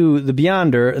talking to the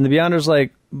Beyonder, and the Beyonder's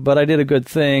like, but I did a good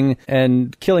thing,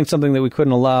 and killing something that we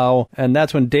couldn't allow. And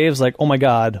that's when Dave's like, oh my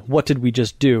God, what did we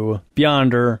just do?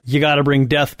 Beyonder, you got to bring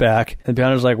Death back. And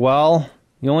Beyonder's like, well,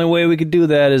 the only way we could do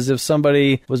that is if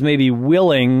somebody was maybe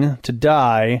willing to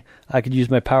die, I could use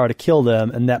my power to kill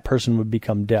them, and that person would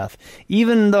become Death.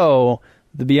 Even though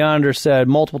the Beyonder said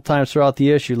multiple times throughout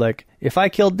the issue, like, if I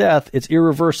kill Death, it's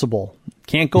irreversible.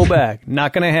 Can't go back.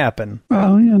 Not going to happen.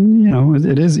 Well,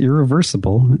 it is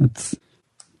irreversible. It's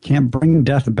can't bring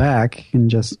Death back and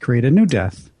just create a new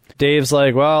Death. Dave's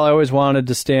like, well, I always wanted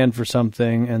to stand for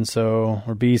something,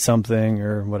 or be something,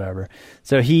 or whatever.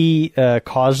 So he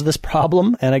caused this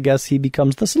problem, and I guess he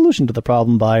becomes the solution to the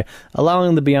problem by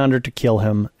allowing the Beyonder to kill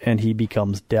him, and he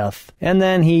becomes Death. And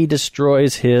then he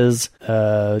destroys his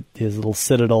little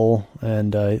citadel,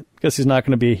 and I guess he's not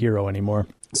going to be a hero anymore.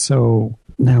 So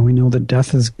now we know that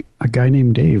Death is a guy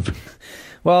named Dave.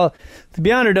 Well, the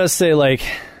Beyonder does say, like,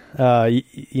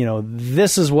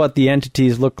 this is what the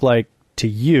entities look like to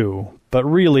you, but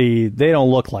really they don't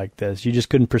look like this. You just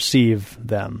couldn't perceive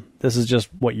them. This is just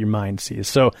what your mind sees.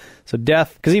 So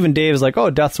Death, because even Dave is like, oh,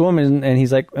 Death's a woman, and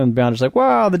he's like, and Beyonder's like,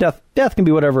 well, the Death can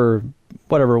be whatever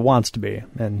it wants to be.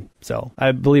 And so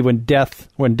I believe when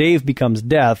Dave becomes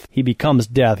Death, he becomes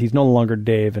Death. He's no longer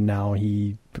Dave, and now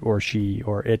he or she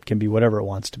or it can be whatever it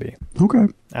wants to be. Okay.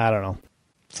 I don't know.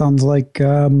 Sounds like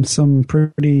some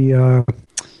pretty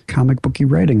comic booky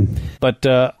writing. But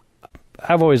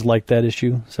I've always liked that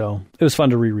issue, so it was fun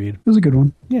to reread. It was a good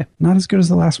one. Yeah. Not as good as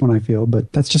the last one, I feel,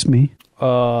 but that's just me.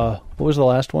 What was the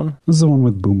last one? This is the one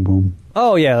with Boom Boom.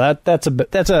 Oh yeah, that's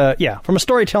from a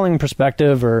storytelling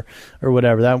perspective or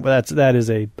whatever. That is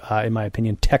a in my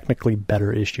opinion technically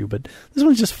better issue, but this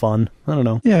one's just fun. I don't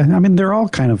know. Yeah, I mean they're all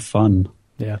kind of fun.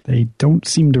 Yeah. They don't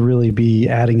seem to really be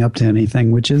adding up to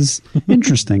anything, which is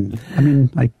interesting. I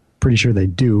mean, I'm pretty sure they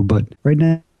do, but right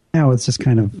now it's just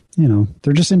kind of,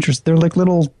 they're just interesting. They're like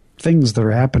little things that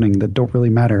are happening that don't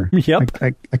really matter. Yep.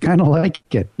 I kind of like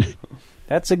it.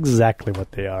 That's exactly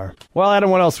what they are. Well, Adam,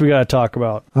 what else we got to talk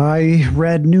about? I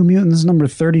read New Mutants number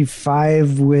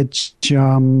 35, which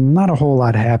not a whole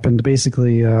lot happened.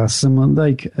 Basically, they're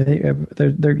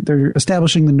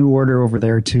establishing the New Order over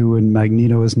there too, and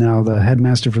Magneto is now the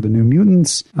headmaster for the New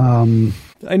Mutants.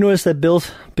 I noticed that Bill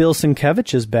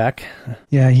Sienkiewicz is back.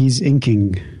 Yeah, he's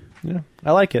inking. Yeah,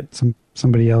 I like it.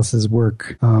 Somebody else's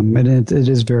work, and it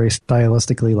is very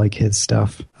stylistically like his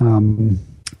stuff.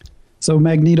 So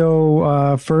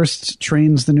Magneto first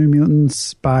trains the New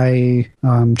Mutants by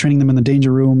training them in the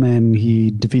Danger Room, and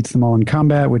he defeats them all in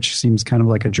combat, which seems kind of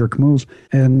like a jerk move.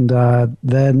 And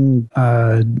then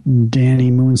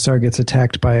Danny Moonstar gets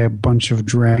attacked by a bunch of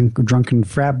drunken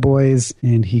frat boys,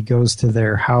 and he goes to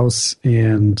their house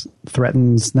and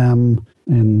threatens them.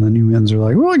 And the New Mutants are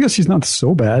like, well, I guess he's not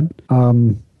so bad.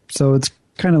 So it's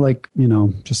kind of like,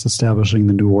 just establishing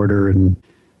the New Order. And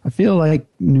I feel like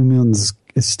New Mutants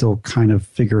is still kind of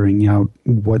figuring out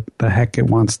what the heck it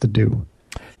wants to do.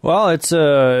 Well, it's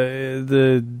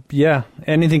anything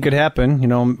could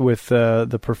happen, with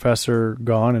the professor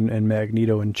gone and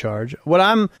Magneto in charge. What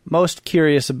I'm most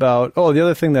curious about, the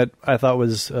other thing that I thought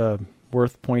was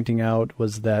worth pointing out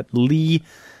was that Lee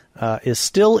is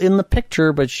still in the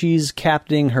picture, but she's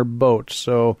captaining her boat.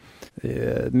 So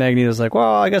Magneto's like,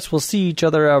 well, I guess we'll see each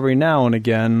other every now and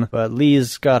again, but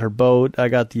Lee's got her boat, I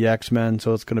got the X-Men,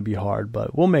 so it's going to be hard,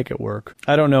 but we'll make it work.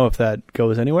 I don't know if that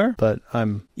goes anywhere, but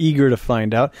I'm eager to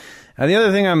find out. And the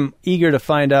other thing I'm eager to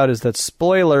find out is that,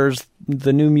 spoilers,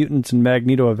 the New Mutants and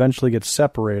Magneto eventually get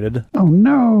separated. Oh,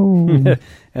 no.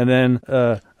 And then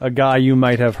a guy you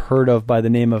might have heard of by the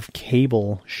name of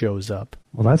Cable shows up.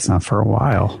 Well, that's not for a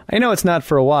while. I know it's not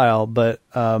for a while, but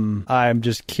I'm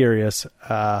just curious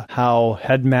how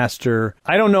Headmaster...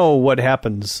 I don't know what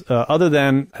happens, other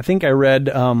than I think I read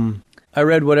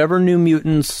whatever New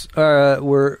Mutants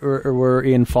were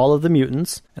in Fall of the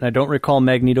Mutants, and I don't recall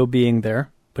Magneto being there,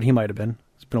 but he might have been.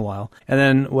 It's been a while. And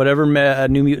then whatever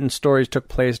New Mutant stories took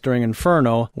place during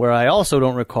Inferno, where I also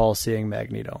don't recall seeing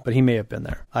Magneto, but he may have been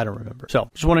there. I don't remember.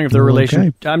 So, just wondering if the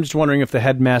relation... I'm just wondering if the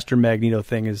Headmaster Magneto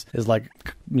thing is like,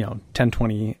 10,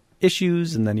 20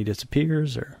 issues, and then he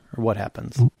disappears, or what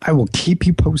happens. I will keep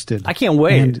you posted. I can't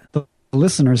wait. And the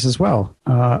listeners as well.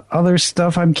 Other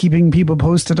stuff I'm keeping people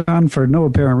posted on for no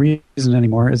apparent reason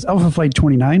anymore is Alpha Flight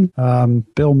 29.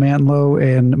 Bill Mantlo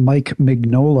and Mike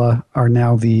Mignola are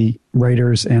now the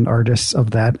writers and artists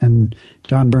of that, and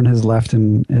John Byrne has left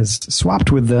and has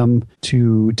swapped with them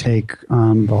to take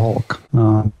on the Hulk.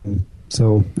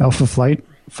 So Alpha Flight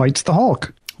fights the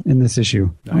Hulk in this issue.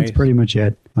 Nice. That's pretty much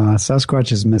it.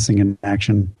 Sasquatch is missing in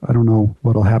action. I don't know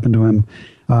what'll happen to him.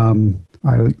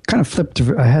 I kind of flipped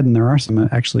ahead, and there are some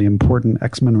actually important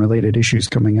X-Men related issues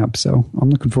coming up, so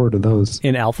I'm looking forward to those.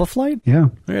 In Alpha Flight? Yeah.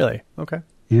 Really? Okay.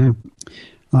 Yeah.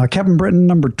 Captain Britain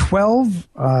number 12.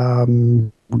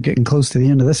 We're getting close to the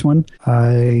end of this one.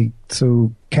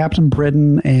 So Captain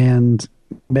Britain and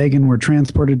Megan were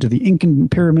transported to the Incan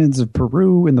pyramids of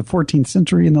Peru in the 14th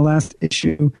century in the last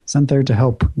issue, sent there to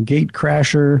help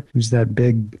Gatecrasher, who's that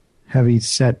big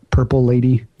heavy-set purple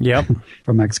lady. Yep.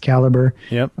 From Excalibur.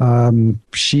 Yep.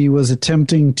 She was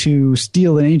attempting to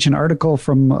steal an ancient article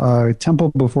from a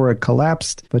temple before it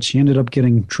collapsed, but she ended up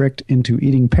getting tricked into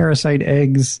eating parasite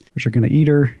eggs, which are going to eat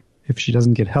her if she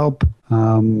doesn't get help.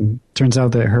 Turns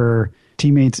out that her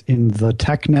teammates in the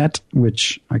TechNet,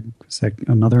 which is like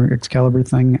another Excalibur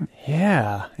thing.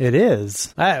 Yeah, it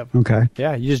is. Okay.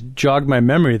 Yeah, you just jogged my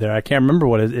memory there. I can't remember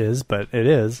what it is, but it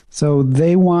is. So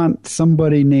they want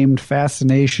somebody named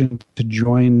Fascination to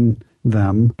join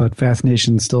them, but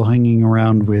Fascination's still hanging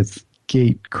around with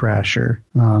Gatecrasher.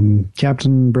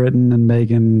 Captain Britain and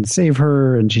Megan save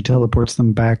her, and she teleports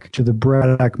them back to the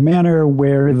Braddock Manor,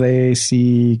 where they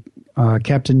see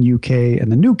Captain UK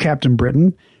and the new Captain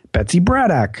Britain, Betsy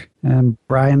Braddock. And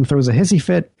Brian throws a hissy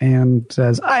fit and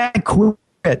says, I quit.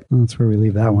 That's where we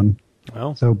leave that one.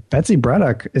 Well, so Betsy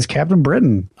Braddock is Captain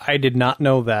Britain. I did not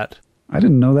know that. I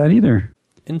didn't know that either.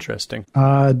 Interesting.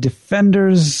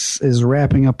 Defenders is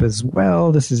wrapping up as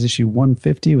well. This is issue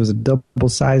 150. It was a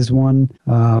double-sized one.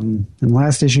 In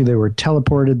last issue, they were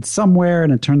teleported somewhere,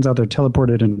 and it turns out they're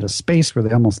teleported into space where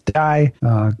they almost die.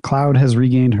 Cloud has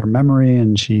regained her memory,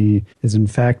 and she is, in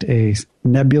fact, a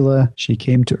nebula. She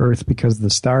came to Earth because the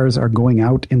stars are going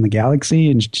out in the galaxy,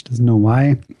 and she doesn't know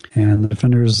why. And the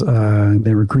Defenders,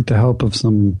 they recruit the help of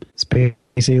some space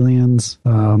aliens.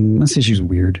 This issue's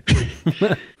weird.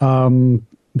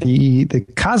 The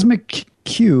cosmic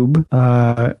cube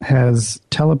has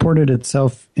teleported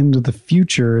itself into the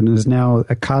future and is now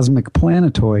a cosmic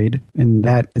planetoid, and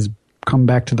that is come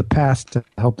back to the past to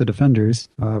help the Defenders.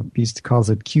 Beast calls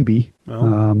it QB.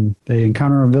 Oh. They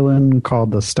encounter a villain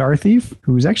called the Star Thief,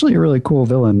 who's actually a really cool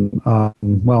villain.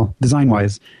 Well,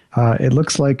 design-wise, it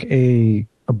looks like a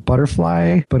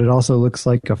butterfly, but it also looks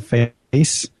like a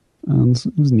face. It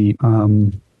was neat.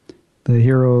 The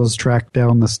heroes track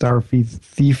down the Star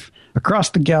Thief across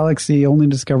the galaxy, only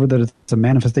discover that it's a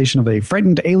manifestation of a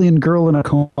frightened alien girl in a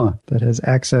coma that has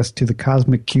access to the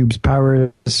cosmic cube's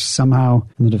powers somehow.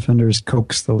 And the Defenders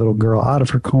coax the little girl out of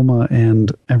her coma,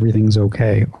 and everything's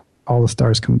okay. All the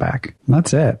stars come back. And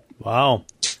that's it. Wow.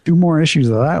 2 more issues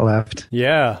of that left.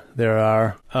 Yeah, there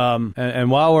are. And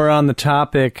while we're on the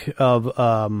topic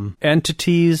of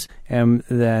entities, and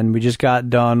then we just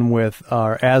got done with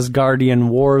our Asgardian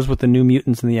wars with the New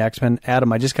Mutants and the X-Men.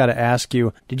 Adam, I just got to ask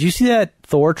you, did you see that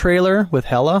Thor trailer with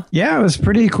Hela? Yeah, it was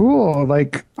pretty cool.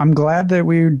 Like, I'm glad that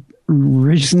we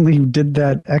recently did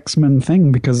that X-Men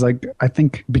thing, because I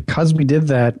think because we did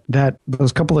that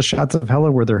those couple of shots of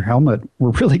Hela with her helmet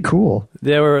were really cool.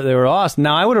 They were awesome.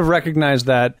 Now, I would have recognized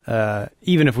that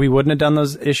even if we wouldn't have done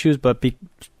those issues, but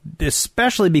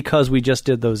especially because we just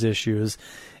did those issues.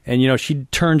 And, she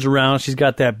turns around, she's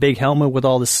got that big helmet with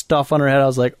all this stuff on her head. I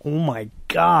was like, oh my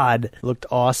God, it looked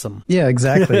awesome. Yeah,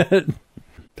 exactly.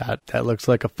 That looks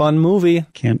like a fun movie.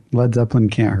 Led Zeppelin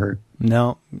can't hurt.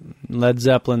 No, Led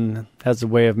Zeppelin has a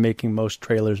way of making most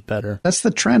trailers better. That's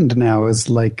the trend now, is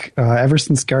like ever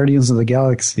since Guardians of the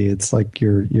Galaxy, it's like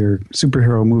your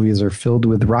superhero movies are filled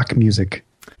with rock music.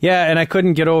 Yeah, and I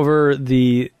couldn't get over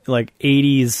the like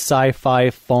 80s sci-fi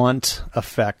font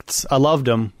effects. I loved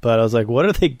them, but I was like, what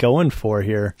are they going for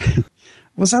here?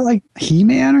 Was that like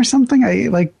He-Man or something?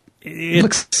 It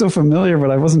looks so familiar,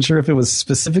 but I wasn't sure if it was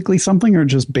specifically something or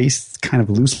just based kind of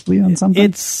loosely on something.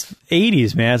 It's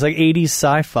 80s, man. It's like 80s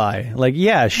sci-fi. Like,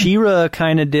 yeah, She-Ra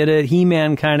kind of did it.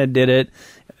 He-Man kind of did it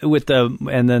with the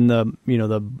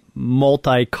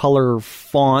multicolor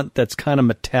font that's kind of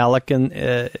metallic in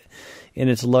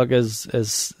its look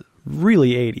as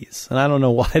really 80s. And I don't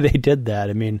know why they did that.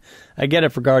 I mean, I get it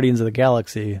for Guardians of the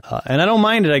Galaxy. And I don't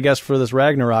mind it, I guess, for this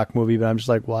Ragnarok movie, but I'm just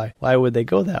like, why? Why would they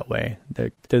go that way?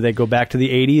 Did they go back to the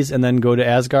 80s and then go to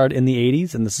Asgard in the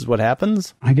 80s, and this is what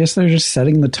happens? I guess they're just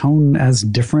setting the tone as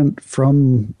different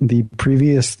from the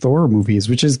previous Thor movies,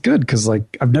 which is good, because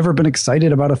like I've never been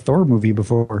excited about a Thor movie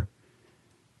before.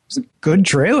 It was a good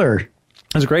trailer. It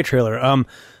was a great trailer.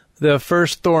 The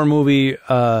first Thor movie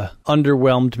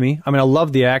underwhelmed me. I mean, I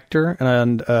love the actor,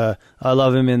 and I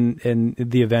love him in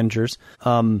the Avengers.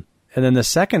 And then the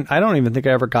second, I don't even think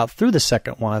I ever got through the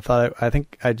second one. I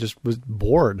think I just was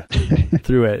bored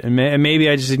through it, and maybe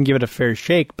I just didn't give it a fair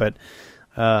shake. But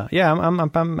yeah,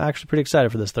 I'm actually pretty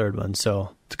excited for this third one.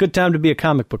 So it's a good time to be a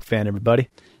comic book fan, everybody.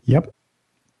 Yep,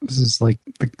 this is like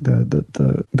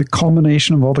the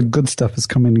culmination of all the good stuff is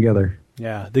coming together.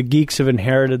 Yeah, the geeks have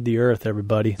inherited the earth,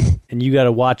 everybody. And you got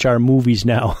to watch our movies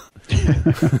now.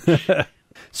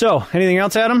 So, anything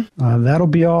else, Adam? That'll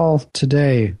be all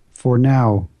today for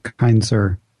now, kind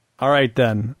sir. All right,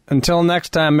 then. Until next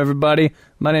time, everybody,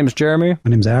 my name's Jeremy. My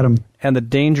name's Adam. And the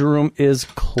Danger Room is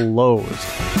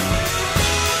closed.